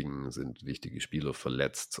berücksichtigen. Sind wichtige Spieler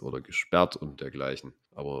verletzt oder gesperrt und dergleichen.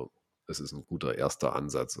 Aber es ist ein guter erster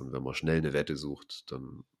Ansatz. Und wenn man schnell eine Wette sucht,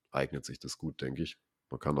 dann eignet sich das gut, denke ich.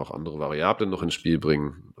 Man kann auch andere Variablen noch ins Spiel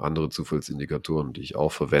bringen. Andere Zufallsindikatoren, die ich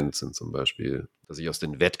auch verwende, sind zum Beispiel, dass ich aus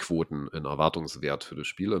den Wettquoten einen Erwartungswert für das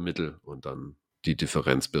Spiel ermittle und dann die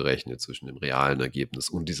Differenz berechne zwischen dem realen Ergebnis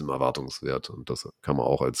und diesem Erwartungswert. Und das kann man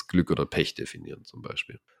auch als Glück oder Pech definieren zum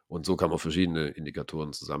Beispiel. Und so kann man verschiedene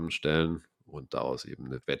Indikatoren zusammenstellen und daraus eben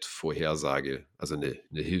eine Wettvorhersage, also eine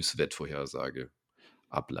Hilfswettvorhersage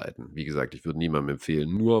ableiten. Wie gesagt, ich würde niemandem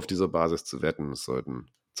empfehlen, nur auf dieser Basis zu wetten. Es sollten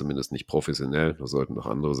zumindest nicht professionell, da sollten noch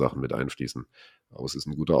andere Sachen mit einfließen. Aber es ist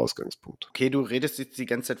ein guter Ausgangspunkt. Okay, du redest jetzt die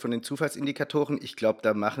ganze Zeit von den Zufallsindikatoren. Ich glaube,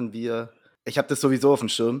 ich habe das sowieso auf dem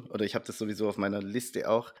Schirm oder ich habe das sowieso auf meiner Liste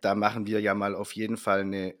auch. Da machen wir ja mal auf jeden Fall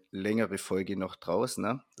eine längere Folge noch draus,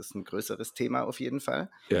 ne? Das ist ein größeres Thema auf jeden Fall.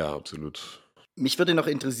 Ja, absolut. Mich würde noch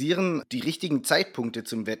interessieren, die richtigen Zeitpunkte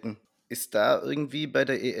zum Wetten. Ist da irgendwie bei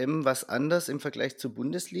der EM was anders im Vergleich zur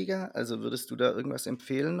Bundesliga? Also würdest du da irgendwas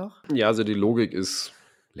empfehlen noch? Ja, also die Logik ist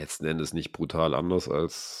letzten Endes nicht brutal anders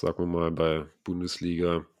als, sagen wir mal, bei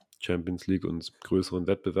Bundesliga, Champions League und größeren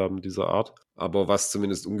Wettbewerben dieser Art. Aber was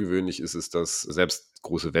zumindest ungewöhnlich ist, ist, dass selbst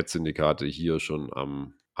große Wettsyndikate hier schon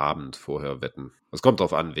am Abend vorher wetten. Es kommt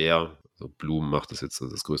darauf an, wer. Also Bloom macht das jetzt,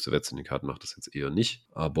 also das größte Wettsyndikat macht das jetzt eher nicht.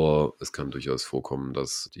 Aber es kann durchaus vorkommen,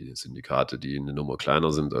 dass die Syndikate, die eine Nummer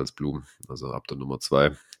kleiner sind als Bloom, also ab der Nummer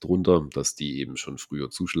 2 drunter, dass die eben schon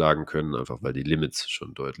früher zuschlagen können, einfach weil die Limits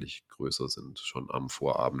schon deutlich größer sind, schon am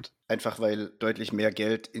Vorabend. Einfach weil deutlich mehr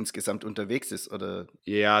Geld insgesamt unterwegs ist, oder?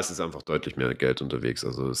 Ja, es ist einfach deutlich mehr Geld unterwegs.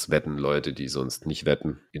 Also es wetten Leute, die sonst nicht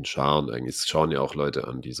wetten, in Scharen eigentlich. Es schauen ja auch Leute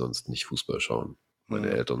an, die sonst nicht Fußball schauen. Meine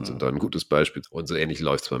Eltern sind da ein gutes Beispiel. Und so ähnlich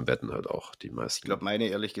läuft es beim Wetten halt auch. Die Ich meisten. glaube, meine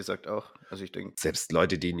ehrlich gesagt auch. Also ich denke, Selbst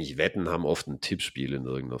Leute, die nicht wetten, haben oft ein Tippspiel in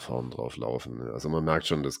irgendeiner Form drauf laufen. Also man merkt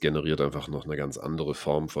schon, das generiert einfach noch eine ganz andere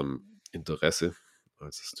Form von Interesse,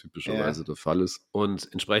 als es typischerweise der Fall ist. Und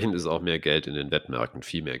entsprechend ist auch mehr Geld in den Wettmärkten,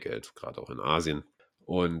 viel mehr Geld, gerade auch in Asien.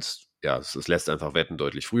 Und ja, es lässt einfach Wetten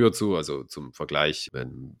deutlich früher zu. Also zum Vergleich,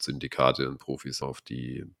 wenn Syndikate und Profis auf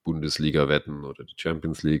die Bundesliga wetten oder die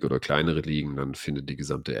Champions League oder kleinere Ligen, dann findet die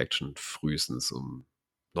gesamte Action frühestens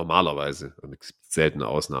normalerweise, es gibt seltene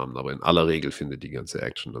Ausnahmen, aber in aller Regel findet die ganze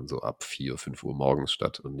Action dann so ab 4, 5 Uhr morgens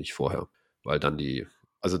statt und nicht vorher. Weil dann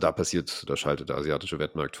also da schaltet der asiatische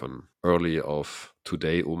Wettmarkt von Early auf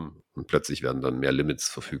Today um und plötzlich werden dann mehr Limits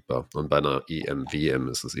verfügbar. Und bei einer EM, WM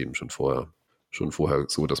ist es eben schon vorher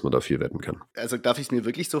so, dass man da viel wetten kann. also darf ich es mir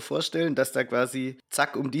wirklich so vorstellen, dass da quasi,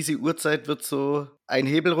 zack, um diese Uhrzeit wird so ein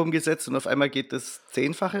Hebel rumgesetzt und auf einmal geht das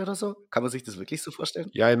Zehnfache oder so? Kann man sich das wirklich so vorstellen?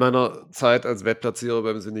 Ja, in meiner Zeit als Wettplatzierer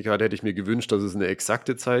beim Syndikat hätte ich mir gewünscht, dass es eine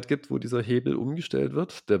exakte Zeit gibt, wo dieser Hebel umgestellt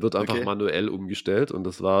wird. Der wird einfach Okay. manuell umgestellt und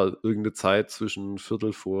das war irgendeine Zeit zwischen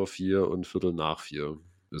Viertel vor 4 und Viertel nach 4.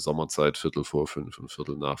 Sommerzeit Viertel vor 5 und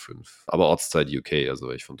Viertel nach 5. Aber Ortszeit UK, also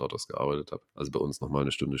weil ich von dort aus gearbeitet habe. Also bei uns nochmal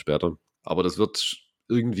eine Stunde später. Aber das wird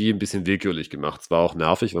irgendwie ein bisschen willkürlich gemacht. Es war auch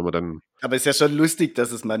nervig, weil man dann Aber ist ja schon lustig,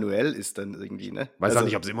 dass es manuell ist dann irgendwie, ne? weiß auch Also,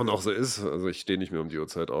 nicht, ob es immer noch so ist. Also ich stehe nicht mehr um die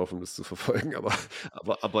Uhrzeit auf, um das zu verfolgen,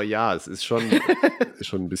 aber ja, es ist schon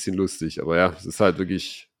ein bisschen lustig. Aber ja, es ist halt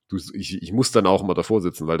wirklich, ich muss dann auch immer davor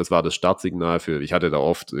sitzen, weil das war das Startsignal ich hatte da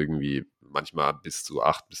oft irgendwie manchmal bis zu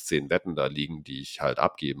 8 bis 10 Wetten da liegen, die ich halt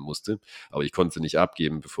abgeben musste. Aber ich konnte sie nicht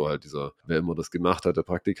abgeben, bevor halt wer immer das gemacht hat, der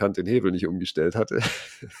Praktikant den Hebel nicht umgestellt hatte.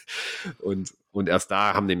 Und erst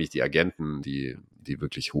da haben nämlich die Agenten die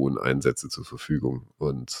wirklich hohen Einsätze zur Verfügung.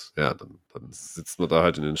 Und ja, dann sitzt man da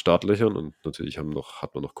halt in den Startlöchern und natürlich hat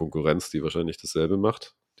man noch Konkurrenz, die wahrscheinlich dasselbe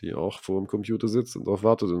macht, die auch vor dem Computer sitzt und darauf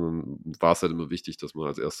wartet. Und dann war es halt immer wichtig, dass man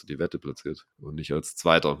als Erster die Wette platziert und nicht als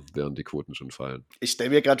Zweiter, während die Quoten schon fallen. ich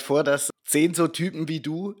stelle mir gerade vor, dass 10 so Typen wie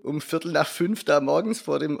du um Viertel nach 5 da morgens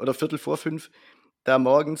oder Viertel vor 5 da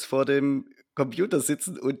morgens vor dem Computer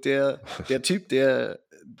sitzen und der Typ, der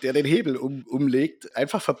den Hebel umlegt,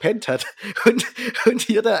 einfach verpennt hat und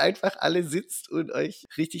ihr da einfach alle sitzt und euch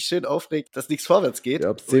richtig schön aufregt, dass nichts vorwärts geht.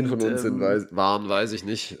 Ja, ob es 10 Und, von uns waren, weiß ich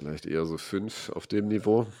nicht. Vielleicht eher so 5 auf dem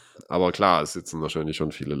Niveau. Aber klar, es sitzen wahrscheinlich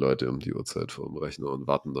schon viele Leute um die Uhrzeit vor dem Rechner und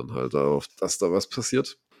warten dann halt darauf, dass da was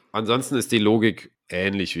passiert. Ansonsten ist die Logik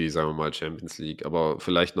ähnlich wie, sagen wir mal, Champions League, aber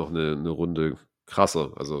vielleicht noch eine Runde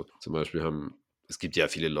krasser. Also zum Beispiel es gibt ja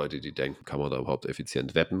viele Leute, die denken, kann man da überhaupt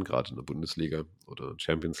effizient wetten, gerade in der Bundesliga oder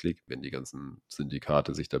Champions League. Wenn die ganzen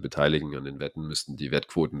Syndikate sich da beteiligen an den Wetten, müssten die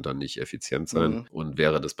Wettquoten dann nicht effizient sein. Und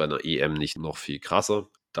wäre das bei einer EM nicht noch viel krasser?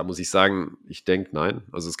 Da muss ich sagen, ich denke nein.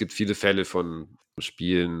 Also es gibt viele Fälle von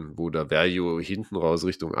Spielen, wo der Value hinten raus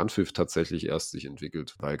Richtung Anpfiff tatsächlich erst sich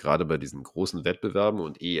entwickelt. Weil gerade bei diesen großen Wettbewerben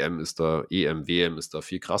und WM ist da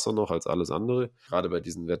viel krasser noch als alles andere. Gerade bei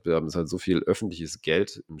diesen Wettbewerben ist halt so viel öffentliches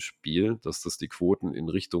Geld im Spiel, dass das die Quoten in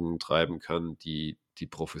Richtungen treiben kann, die die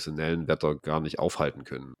professionellen Wetter gar nicht aufhalten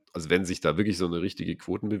können. Also wenn sich da wirklich so eine richtige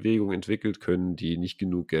Quotenbewegung entwickelt, können die nicht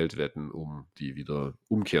genug Geld wetten, um die wieder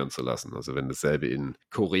umkehren zu lassen. Also wenn dasselbe in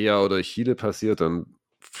Korea oder Chile passiert, dann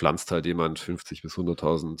pflanzt halt jemand 50 bis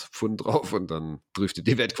 100.000 Pfund drauf und dann driftet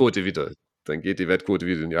die Wettquote wieder. Dann geht die Wettquote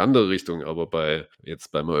wieder in die andere Richtung. Aber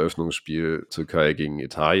beim Eröffnungsspiel Türkei gegen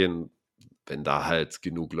Italien, wenn da halt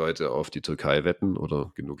genug Leute auf die Türkei wetten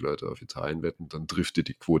oder genug Leute auf Italien wetten, dann driftet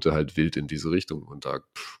die Quote halt wild in diese Richtung. Und da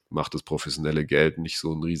macht das professionelle Geld nicht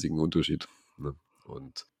so einen riesigen Unterschied. Ne?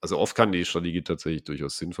 Und also oft kann die Strategie tatsächlich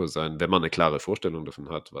durchaus sinnvoll sein, wenn man eine klare Vorstellung davon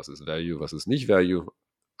hat, was ist Value, was ist nicht Value,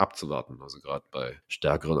 abzuwarten. Also gerade bei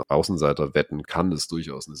stärkeren Außenseiterwetten kann es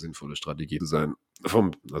durchaus eine sinnvolle Strategie sein,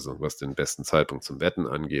 also was den besten Zeitpunkt zum Wetten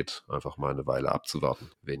angeht, einfach mal eine Weile abzuwarten.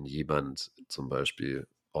 Wenn jemand zum Beispiel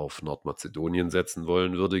auf Nordmazedonien setzen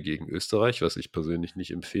wollen würde gegen Österreich, was ich persönlich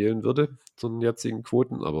nicht empfehlen würde zu den jetzigen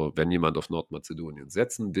Quoten, aber wenn jemand auf Nordmazedonien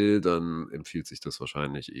setzen will, dann empfiehlt sich das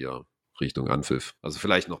wahrscheinlich eher Richtung Anpfiff. Also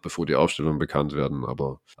vielleicht noch bevor die Aufstellungen bekannt werden,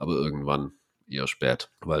 aber irgendwann eher spät,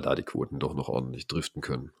 weil da die Quoten doch noch ordentlich driften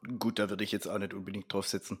können. Gut, da würde ich jetzt auch nicht unbedingt drauf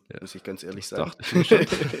sitzen, muss ich ganz ehrlich Das sagen. dachte ich mir schon.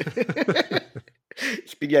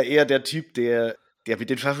 Ich bin ja eher der Typ, der mit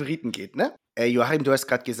den Favoriten geht, ne? Joachim, du hast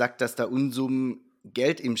gerade gesagt, dass da Unsummen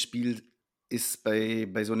Geld im Spiel ist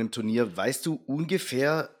bei so einem Turnier. Weißt du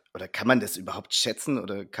ungefähr, oder kann man das überhaupt schätzen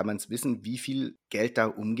oder kann man es wissen, wie viel Geld da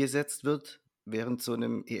umgesetzt wird während so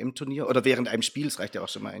einem EM-Turnier oder während einem Spiel? Es reicht ja auch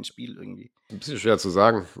schon mal ein Spiel irgendwie. Ein bisschen schwer zu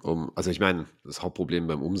sagen. Also ich meine, das Hauptproblem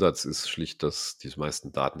beim Umsatz ist schlicht, dass die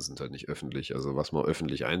meisten Daten sind halt nicht öffentlich. Also was man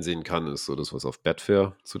öffentlich einsehen kann, ist so das, was auf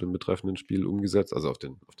Betfair zu dem betreffenden Spiel umgesetzt, also auf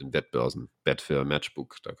den Wettbörsen. Betfair,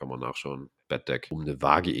 Matchbook, da kann man nachschauen. Betdeck, um eine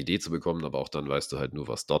vage Idee zu bekommen, aber auch dann weißt du halt nur,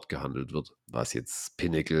 was dort gehandelt wird. Was jetzt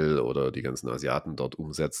Pinnacle oder die ganzen Asiaten dort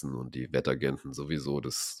umsetzen und die Wettagenten sowieso, da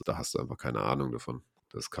hast du einfach keine Ahnung davon.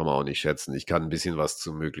 Das kann man auch nicht schätzen. Ich kann ein bisschen was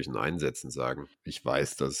zu möglichen Einsätzen sagen. Ich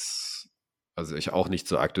weiß, also ich auch nicht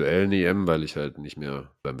zur aktuellen EM, weil ich halt nicht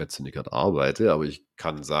mehr beim Wettsyndikat arbeite, aber ich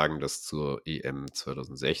kann sagen, dass zur EM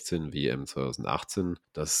 2016, WM 2018,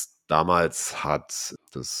 das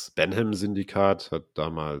Benham-Syndikat hat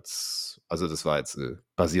damals, also das war jetzt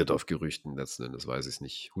basiert auf Gerüchten letzten Endes, weiß ich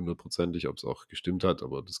nicht hundertprozentig, ob es auch gestimmt hat,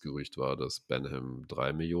 aber das Gerücht war, dass Benham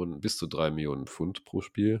bis zu 3 Millionen Pfund pro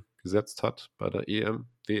Spiel gesetzt hat bei der EM,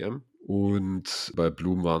 WM. Und bei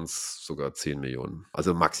Bloom waren es sogar 10 Millionen.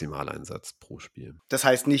 Also Maximaleinsatz pro Spiel. Das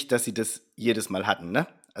heißt nicht, dass sie das jedes Mal hatten, ne?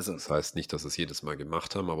 Also, Das heißt nicht, dass sie es jedes Mal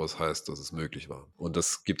gemacht haben, aber es heißt, dass es möglich war. Und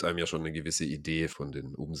das gibt einem ja schon eine gewisse Idee von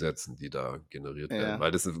den Umsätzen, die da generiert werden, ja.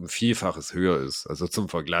 weil das ein Vielfaches höher ist. Also zum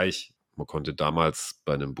Vergleich, man konnte damals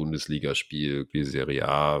bei einem Bundesligaspiel wie Serie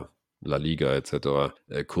A, La Liga etc.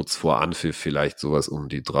 Kurz vor Anpfiff vielleicht sowas um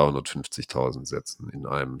die 350.000 setzen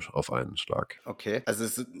auf einen Schlag. Okay. Also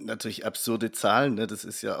es sind natürlich absurde Zahlen, ne? Das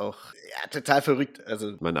ist ja auch total verrückt.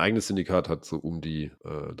 Also, Mein eigenes Syndikat hat so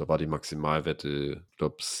da war die Maximalwette, ich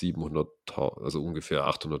glaube 700.000, also ungefähr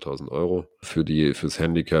 800.000 Euro fürs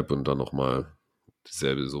Handicap und dann nochmal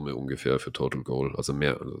dieselbe Summe ungefähr für Total Goal. Also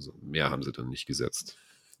mehr haben sie dann nicht gesetzt.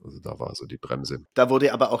 Also da war so die Bremse. da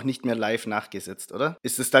wurde aber auch nicht mehr live nachgesetzt, oder?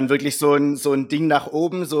 Ist es dann wirklich so ein Ding nach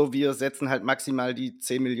oben, so wir setzen halt maximal die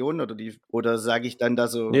 10 Millionen oder sage ich dann da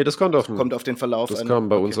so, Nee, das kommt kommt auf den Verlauf das an? kam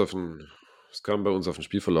bei uns Okay. das kam bei uns auf den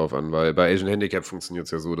Spielverlauf an, weil bei Asian Handicap funktioniert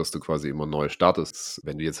es ja so, dass du quasi immer neu startest.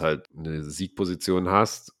 Wenn du jetzt halt eine Siegposition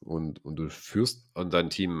hast und du führst und dein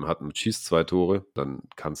Team schießt 2 Tore, dann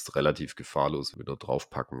kannst du relativ gefahrlos wieder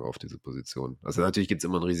draufpacken auf diese Position. Also natürlich gibt es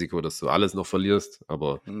immer ein Risiko, dass du alles noch verlierst,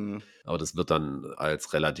 aber Hm. das wird dann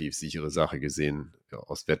als relativ sichere Sache gesehen, ja,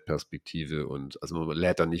 aus Wettperspektive. Und also man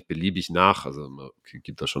lädt dann nicht beliebig nach, also man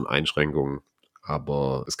gibt da schon Einschränkungen,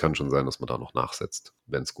 aber es kann schon sein, dass man da noch nachsetzt,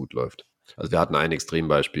 wenn es gut läuft. Also wir hatten ein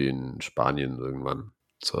Extrembeispiel in Spanien irgendwann,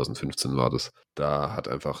 2015 war das. Da hat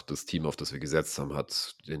einfach das Team, auf das wir gesetzt haben,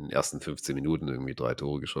 hat in den ersten 15 Minuten irgendwie 3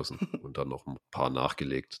 Tore geschossen und dann noch ein paar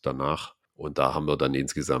nachgelegt danach. Und da haben wir dann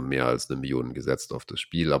insgesamt mehr als 1 Million gesetzt auf das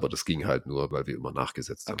Spiel, aber das ging halt nur, weil wir immer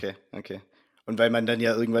nachgesetzt haben. Okay. Und weil man dann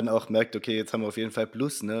ja irgendwann auch merkt, okay, jetzt haben wir auf jeden Fall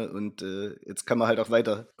Plus, ne? Und jetzt kann man halt auch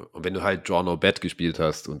weiter. Und wenn du halt Draw No Bet gespielt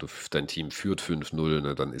hast und dein Team führt 5-0,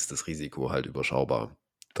 ne, dann ist das Risiko halt überschaubar.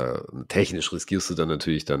 Da technisch riskierst du dann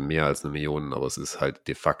natürlich dann mehr als 1 Million, aber es ist halt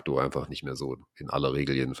de facto einfach nicht mehr so, in aller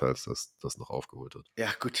Regel jedenfalls, dass das noch aufgeholt wird. Ja,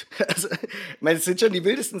 gut. Also, ich meine, es sind schon die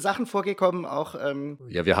wildesten Sachen vorgekommen, auch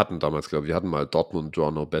Ja, wir hatten damals, glaube ich, wir hatten mal Dortmund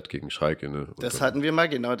Draw No Bet gegen Schalke, ne? Und das dann, hatten wir mal,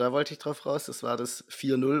 genau, da wollte ich drauf raus. Das war das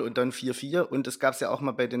 4-0 und dann 4-4. Und das gab es ja auch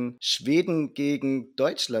mal bei den Schweden gegen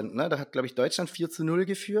Deutschland. Ne? Da hat, glaube ich, Deutschland 4-0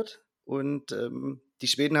 geführt. Und die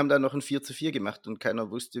Schweden haben dann noch ein 4-4 gemacht und keiner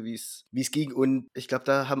wusste, wie es ging. Und ich glaube,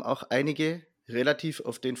 da haben auch einige relativ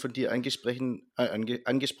auf den von dir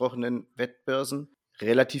angesprochenen Wettbörsen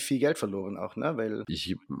relativ viel Geld verloren auch, ne? Weil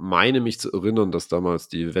ich meine mich zu erinnern, dass damals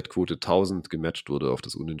die Wettquote 1000 gematcht wurde auf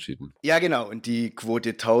das Unentschieden. ja, genau. Und die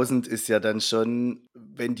Quote 1000 ist ja dann schon,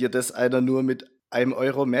 wenn dir das einer nur mit einem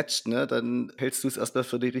Euro matcht, ne, dann hältst du es erstmal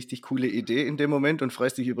für die richtig coole Idee in dem Moment und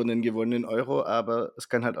freust dich über einen gewonnenen Euro, aber es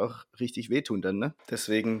kann halt auch richtig wehtun dann, ne?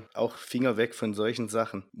 Deswegen auch Finger weg von solchen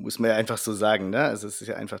Sachen. Muss man ja einfach so sagen, ne? Also es ist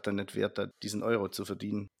ja einfach dann nicht wert, da diesen Euro zu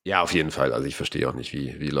verdienen. Ja, auf jeden Fall. Also ich verstehe auch nicht,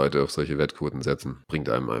 wie Leute auf solche Wettquoten setzen. Bringt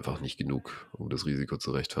einem einfach nicht genug, um das Risiko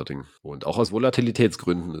zu rechtfertigen. Und auch aus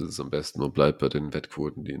Volatilitätsgründen ist es am besten, man bleibt bei den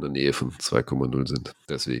Wettquoten, die in der Nähe von 2,0 sind.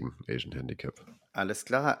 Deswegen Asian Handicap. Alles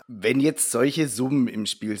klar. Wenn jetzt solche Summen im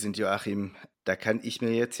Spiel sind, Joachim, da kann ich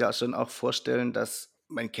mir jetzt ja schon auch vorstellen, dass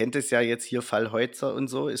man kennt es ja jetzt hier Fall Heutzer und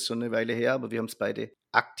so, ist schon eine Weile her, aber wir haben es beide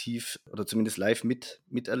aktiv oder zumindest live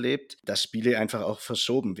miterlebt, dass Spiele einfach auch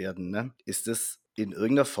verschoben werden. Ne? Ist das in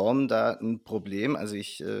irgendeiner Form da ein Problem? Also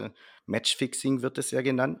Matchfixing wird es ja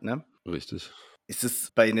genannt, ne? Richtig. Ist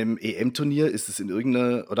es bei einem EM-Turnier, ist es in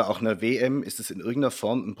irgendeiner, oder auch einer WM, ist es in irgendeiner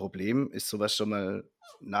Form ein Problem? Ist sowas schon mal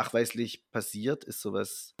nachweislich passiert? Ist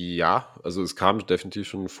sowas Ja, also es kam definitiv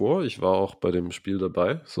schon vor. Ich war auch bei dem Spiel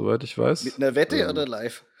dabei, soweit ich mit weiß. einer Wette oder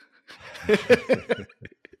live?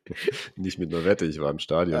 Nicht mit einer Wette, ich war im Ah,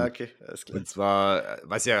 Stadion. okay, alles klar. Und zwar,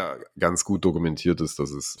 was ja ganz gut dokumentiert ist,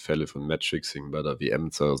 dass es Fälle von Matchfixing bei der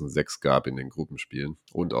WM 2006 gab in den Gruppenspielen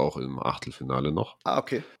und auch im Achtelfinale noch. Ah,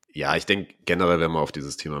 okay. Ja, ich denke generell, wenn wir auf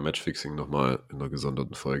dieses Thema Matchfixing nochmal in einer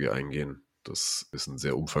gesonderten Folge eingehen. Das ist ein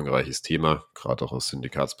sehr umfangreiches Thema, gerade auch aus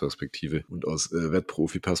Syndikatsperspektive und aus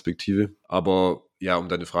Wettprofi-Perspektive. Aber ja, um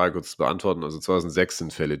deine Frage kurz zu beantworten, also 2006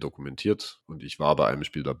 sind Fälle dokumentiert und ich war bei einem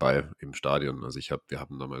Spiel dabei im Stadion. Also wir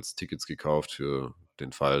haben damals Tickets gekauft für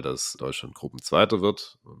den Fall, dass Deutschland Gruppenzweiter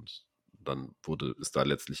wird und dann ist da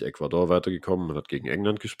letztlich Ecuador weitergekommen. Man hat gegen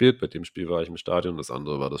England gespielt. Bei dem Spiel war ich im Stadion. Das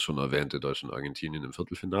andere war das schon erwähnte Deutschland-Argentinien im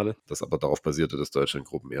Viertelfinale, das aber darauf basierte, dass Deutschland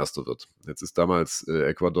Gruppenerster wird. Jetzt ist damals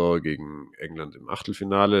Ecuador gegen England im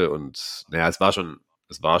Achtelfinale und naja, es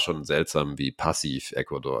war schon seltsam, wie passiv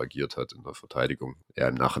Ecuador agiert hat in der Verteidigung. Ja,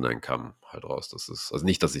 im Nachhinein kam halt raus, also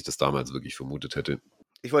nicht, dass ich das damals wirklich vermutet hätte.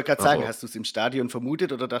 Ich wollte gerade sagen, Aber hast du es im Stadion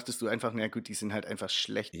vermutet oder dachtest du einfach, na gut, die sind halt einfach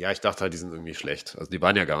schlecht? ja, ich dachte halt, die sind irgendwie schlecht. Also die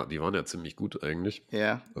waren ja ziemlich gut eigentlich.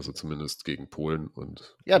 Ja. Also zumindest gegen Polen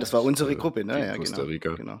Ja, das war unsere Gruppe, ne? gegen Ja, Costa genau.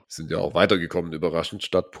 Rica. Genau. Sind ja auch weitergekommen, überraschend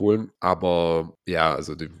statt Polen. Aber ja,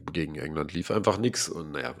 also gegen England lief einfach nichts.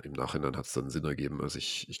 Und naja, im Nachhinein hat es dann Sinn ergeben. Also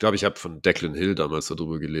ich glaube, ich habe von Declan Hill damals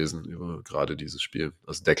darüber gelesen, über gerade dieses Spiel.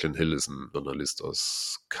 Also Declan Hill ist ein Journalist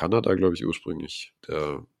aus Kanada, glaube ich, ursprünglich,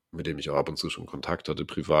 mit dem ich auch ab und zu schon Kontakt hatte,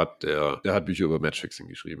 privat, der hat Bücher über Matchfixing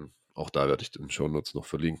geschrieben. Auch da werde ich den Shownotes noch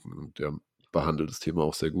verlinken und der behandelt das Thema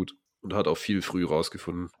auch sehr gut und hat auch viel früh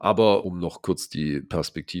rausgefunden. Aber um noch kurz die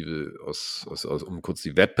Perspektive um kurz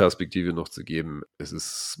die Wettperspektive noch zu geben, es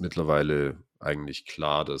ist mittlerweile eigentlich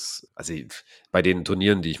klar, also bei den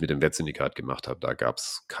Turnieren, die ich mit dem Wettsyndikat gemacht habe, da gab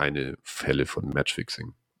es keine Fälle von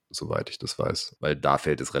Matchfixing, soweit ich das weiß. Weil da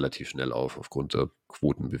fällt es relativ schnell aufgrund der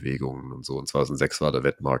Quotenbewegungen und so. Und 2006 war der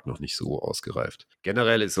Wettmarkt noch nicht so ausgereift.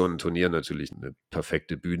 Generell ist so ein Turnier natürlich eine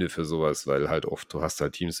perfekte Bühne für sowas, weil halt oft, du hast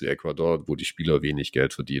halt Teams wie Ecuador, wo die Spieler wenig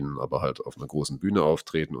Geld verdienen, aber halt auf einer großen Bühne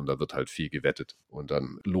auftreten und da wird halt viel gewettet. Und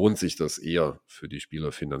dann lohnt sich das eher für die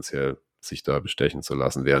Spieler finanziell, sich da bestechen zu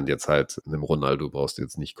lassen, während jetzt halt einem Ronaldo brauchst du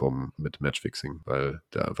jetzt nicht kommen mit Matchfixing, weil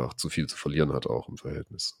der einfach zu viel zu verlieren hat auch im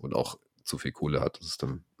Verhältnis und auch zu viel Kohle hat. Das ist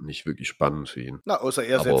dann nicht wirklich spannend für ihn. Na, außer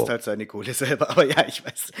er setzt Aber halt seine Kohle selber. Aber ja, ich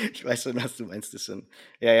weiß schon, was du meinst. Das schon.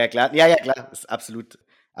 Ja, ja, klar. Ja, ja, klar. Das ist absolut,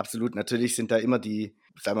 absolut. Natürlich sind da immer die,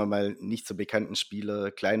 sagen wir mal, nicht so bekannten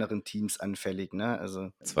Spieler kleineren Teams anfällig, ne?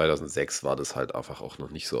 Also, 2006 war das halt einfach auch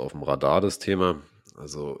noch nicht so auf dem Radar, das Thema.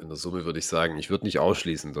 Also in der Summe würde ich sagen, ich würde nicht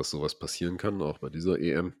ausschließen, dass sowas passieren kann, auch bei dieser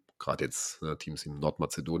EM. Gerade jetzt Teams in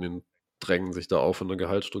Nordmazedonien drängen sich da auf von der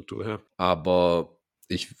Gehaltsstruktur her. Aber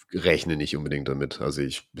ich rechne nicht unbedingt damit. Also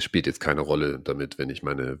es spielt jetzt keine Rolle damit, wenn ich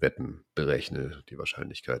meine Wetten berechne, die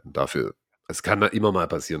Wahrscheinlichkeiten. Dafür, Es kann da immer mal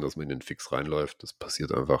passieren, dass man in den Fix reinläuft. Das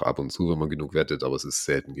passiert einfach ab und zu, wenn man genug wettet, aber es ist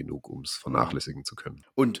selten genug, um es vernachlässigen zu können.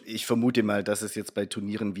 Und ich vermute mal, dass es jetzt bei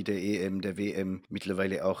Turnieren wie der EM, der WM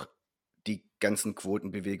mittlerweile auch die ganzen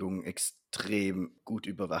Quotenbewegungen extrem gut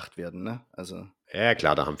überwacht werden, ne? Also Ja,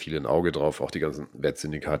 klar, da haben viele ein Auge drauf. Auch die ganzen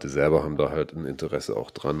Wettsyndikate selber haben da halt ein Interesse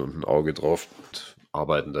auch dran und ein Auge drauf und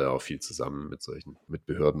arbeiten da ja auch viel zusammen mit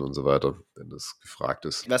Behörden und so weiter, wenn das gefragt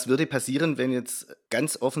ist. was würde passieren, wenn jetzt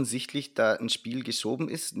ganz offensichtlich da ein Spiel geschoben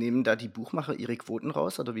ist? Nehmen da die Buchmacher ihre Quoten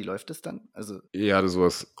raus oder wie läuft das dann? Also Ja,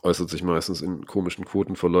 sowas äußert sich meistens in komischen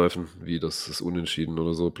Quotenverläufen, wie das Unentschieden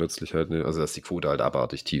oder so plötzlich halt, also dass die Quote halt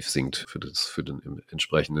abartig tief sinkt für den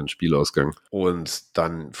entsprechenden Spielausgang. Und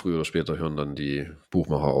dann früher oder später hören dann die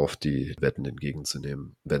Buchmacher auf, die Wetten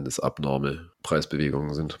entgegenzunehmen, wenn es abnorme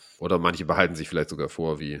Preisbewegungen sind. Oder manche behalten sich vielleicht sogar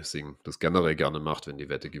vor, wie Singh das generell gerne macht, wenn die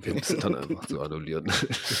Wette gewinnt, dann einfach zu annullieren.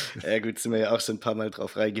 ja gut, sind wir ja auch schon ein paar Mal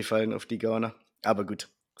drauf reingefallen auf die Gauner. Aber gut,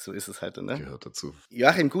 so ist es halt, ne? Gehört dazu.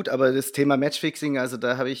 Joachim, gut, aber das Thema Matchfixing, also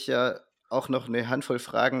da habe ich ja auch noch eine Handvoll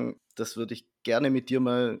Fragen. Das würde ich gerne mit dir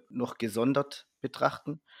mal noch gesondert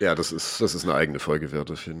betrachten. Ja, das ist eine eigene Folge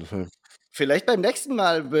wert auf jeden Fall. Vielleicht beim nächsten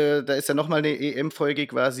Mal, da ist ja nochmal eine EM-Folge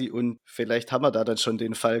quasi und vielleicht haben wir da dann schon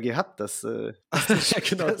den Fall gehabt, dass,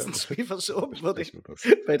 Genau. dass ein Spiel verschoben wurde Besprechen wir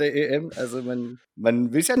das. bei der EM. Also man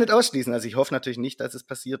will es ja nicht ausschließen. Also ich hoffe natürlich nicht, dass es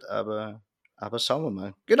passiert, aber schauen wir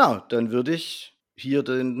mal. Genau, dann würde ich hier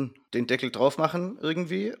den Deckel drauf machen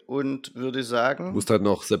irgendwie und würde Du sagen, musst halt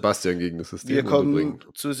noch Sebastian gegen das System wir kommen unterbringen.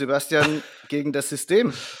 zu Sebastian gegen das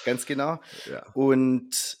System, ganz genau. Ja.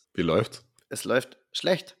 Und Wie läuft's? es läuft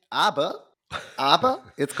schlecht. Aber,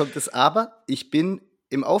 jetzt kommt das Aber, ich bin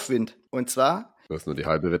im Aufwind. Und zwar Du hast nur die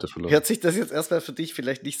halbe Wette verloren. hört sich das jetzt erstmal für dich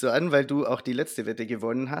vielleicht nicht so an, weil du auch die letzte Wette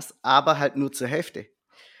gewonnen hast, aber halt nur zur Hälfte.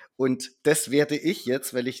 Und das werte ich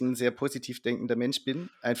jetzt, weil ich ein sehr positiv denkender Mensch bin,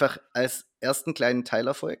 einfach als ersten kleinen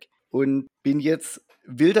Teilerfolg und bin jetzt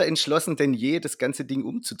wilder entschlossen denn je, das ganze Ding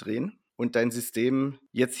umzudrehen und dein System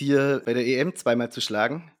jetzt hier bei der EM zweimal zu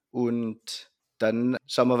schlagen. Und dann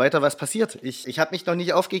schauen wir weiter, was passiert. Ich habe mich noch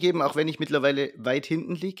nicht aufgegeben, auch wenn ich mittlerweile weit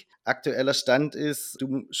hinten liege. Aktueller Stand ist,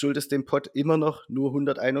 du schuldest dem Pott immer noch nur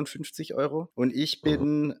 151 € und ich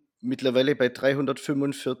bin mittlerweile bei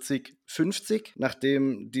 345,50,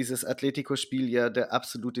 nachdem dieses Atletico-Spiel ja der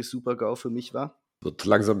absolute Super-GAU für mich war. Wird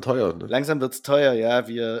langsam teuer, ne? Langsam wird es teuer, ja.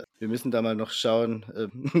 Wir müssen da mal noch schauen,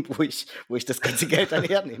 wo ich das ganze Geld dann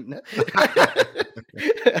hernehme. Ne?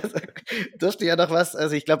 Also, dürfte ja noch was,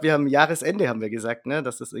 also ich glaube, wir haben Jahresende, haben wir gesagt, ne?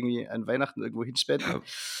 Dass das irgendwie an Weihnachten irgendwo hinspenden. Ja.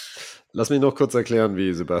 Lass mich noch kurz erklären,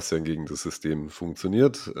 wie Sebastian gegen das System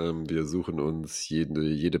funktioniert. Wir suchen uns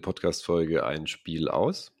jede Podcast-Folge ein Spiel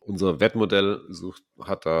aus. Unser Wettmodell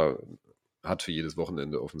hat für jedes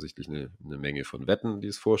Wochenende offensichtlich eine Menge von Wetten, die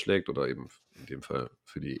es vorschlägt, oder eben in dem Fall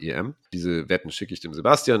für die EM. Diese Wetten schicke ich dem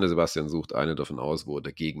Sebastian. Der Sebastian sucht eine davon aus, wo er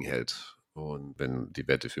dagegen hält. Und wenn die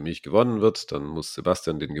Wette für mich gewonnen wird, dann muss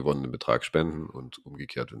Sebastian den gewonnenen Betrag spenden. Und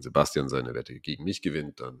umgekehrt, wenn Sebastian seine Wette gegen mich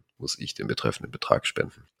gewinnt, dann muss ich den betreffenden Betrag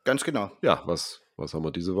spenden. Ganz genau. Ja, was haben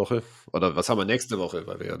wir diese Woche? Oder was haben wir nächste Woche?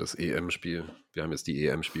 Weil wir ja das EM-Spiel, wir haben jetzt die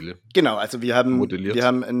EM-Spiele. Genau, also wir haben modelliert.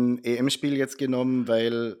 ein EM-Spiel jetzt genommen,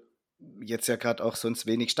 weil jetzt ja gerade auch sonst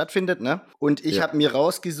wenig stattfindet, ne? Und ich habe mir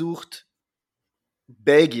rausgesucht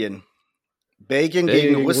Belgien. Belgien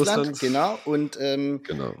gegen Russland, genau. Und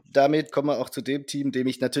Genau. damit kommen wir auch zu dem Team, dem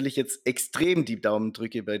ich natürlich jetzt extrem die Daumen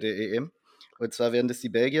drücke bei der EM. Und zwar werden das die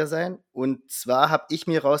Belgier sein. Und zwar habe ich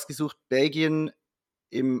mir rausgesucht Belgien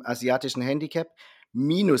im asiatischen Handicap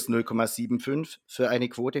minus 0,75 für eine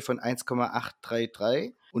Quote von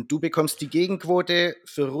 1,833. Und du bekommst die Gegenquote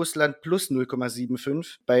für Russland plus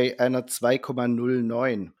 0,75 bei einer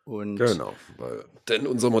 2,09. Und Genau, denn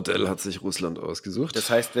unser Modell hat sich Russland ausgesucht. das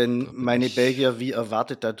heißt, wenn meine Belgier wie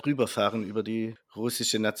erwartet da drüber fahren über die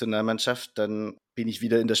russische Nationalmannschaft, dann bin ich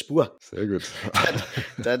wieder in der Spur. Sehr gut.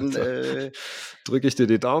 Dann drücke ich dir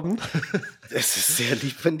die Daumen. Das ist sehr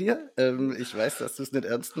lieb von dir. Ich weiß, dass du es nicht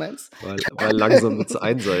ernst meinst. Weil langsam wird es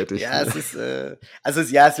einseitig. Ja, es ist,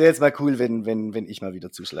 es wäre jetzt mal cool, wenn ich mal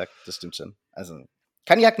wieder zuschlage. Das stimmt schon. Also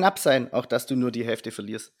kann ja knapp sein, auch dass du nur die Hälfte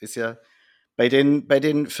verlierst. Ist ja bei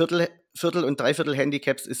den Viertel- und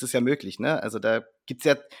Dreiviertel-Handicaps ist es ja möglich, ne? Also da gibt's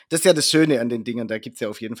ja, das ist ja das Schöne an den Dingern, da gibt es ja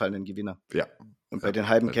auf jeden Fall einen Gewinner. Ja. Und bei den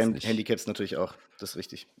halben Handicaps natürlich auch. Das ist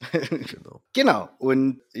richtig. Genau. Genau.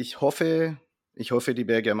 Und ich hoffe, die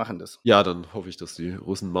Belgier machen das. Ja, dann hoffe ich, dass die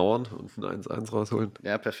Russen mauern und ein 1-1 rausholen.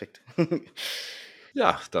 Ja, perfekt.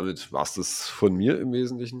 Ja, damit war es das von mir im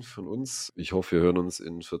Wesentlichen, von uns. Ich hoffe, wir hören uns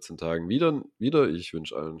in 14 Tagen wieder. Ich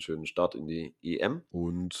wünsche allen einen schönen Start in die EM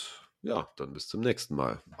und ja, dann bis zum nächsten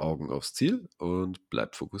Mal. Augen aufs Ziel und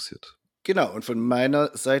bleibt fokussiert. Genau, und von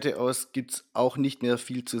meiner Seite aus gibt es auch nicht mehr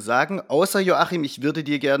viel zu sagen. Außer Joachim, ich würde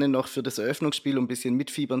dir gerne noch für das Eröffnungsspiel, um ein bisschen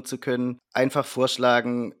mitfiebern zu können, einfach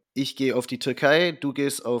vorschlagen, ich gehe auf die Türkei, du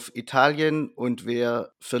gehst auf Italien und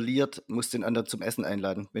wer verliert, muss den anderen zum Essen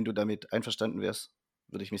einladen. Wenn du damit einverstanden wärst,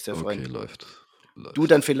 würde ich mich sehr freuen. Okay, läuft. Du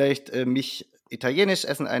dann vielleicht mich italienisch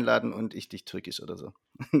essen einladen und ich dich türkisch oder so.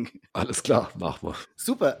 Alles klar, mach mal.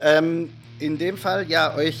 Super. In dem Fall,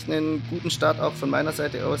 ja, euch einen guten Start auch von meiner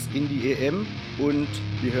Seite aus in die EM und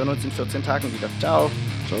wir hören uns in 14 Tagen wieder. Ciao.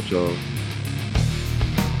 Ciao, ciao.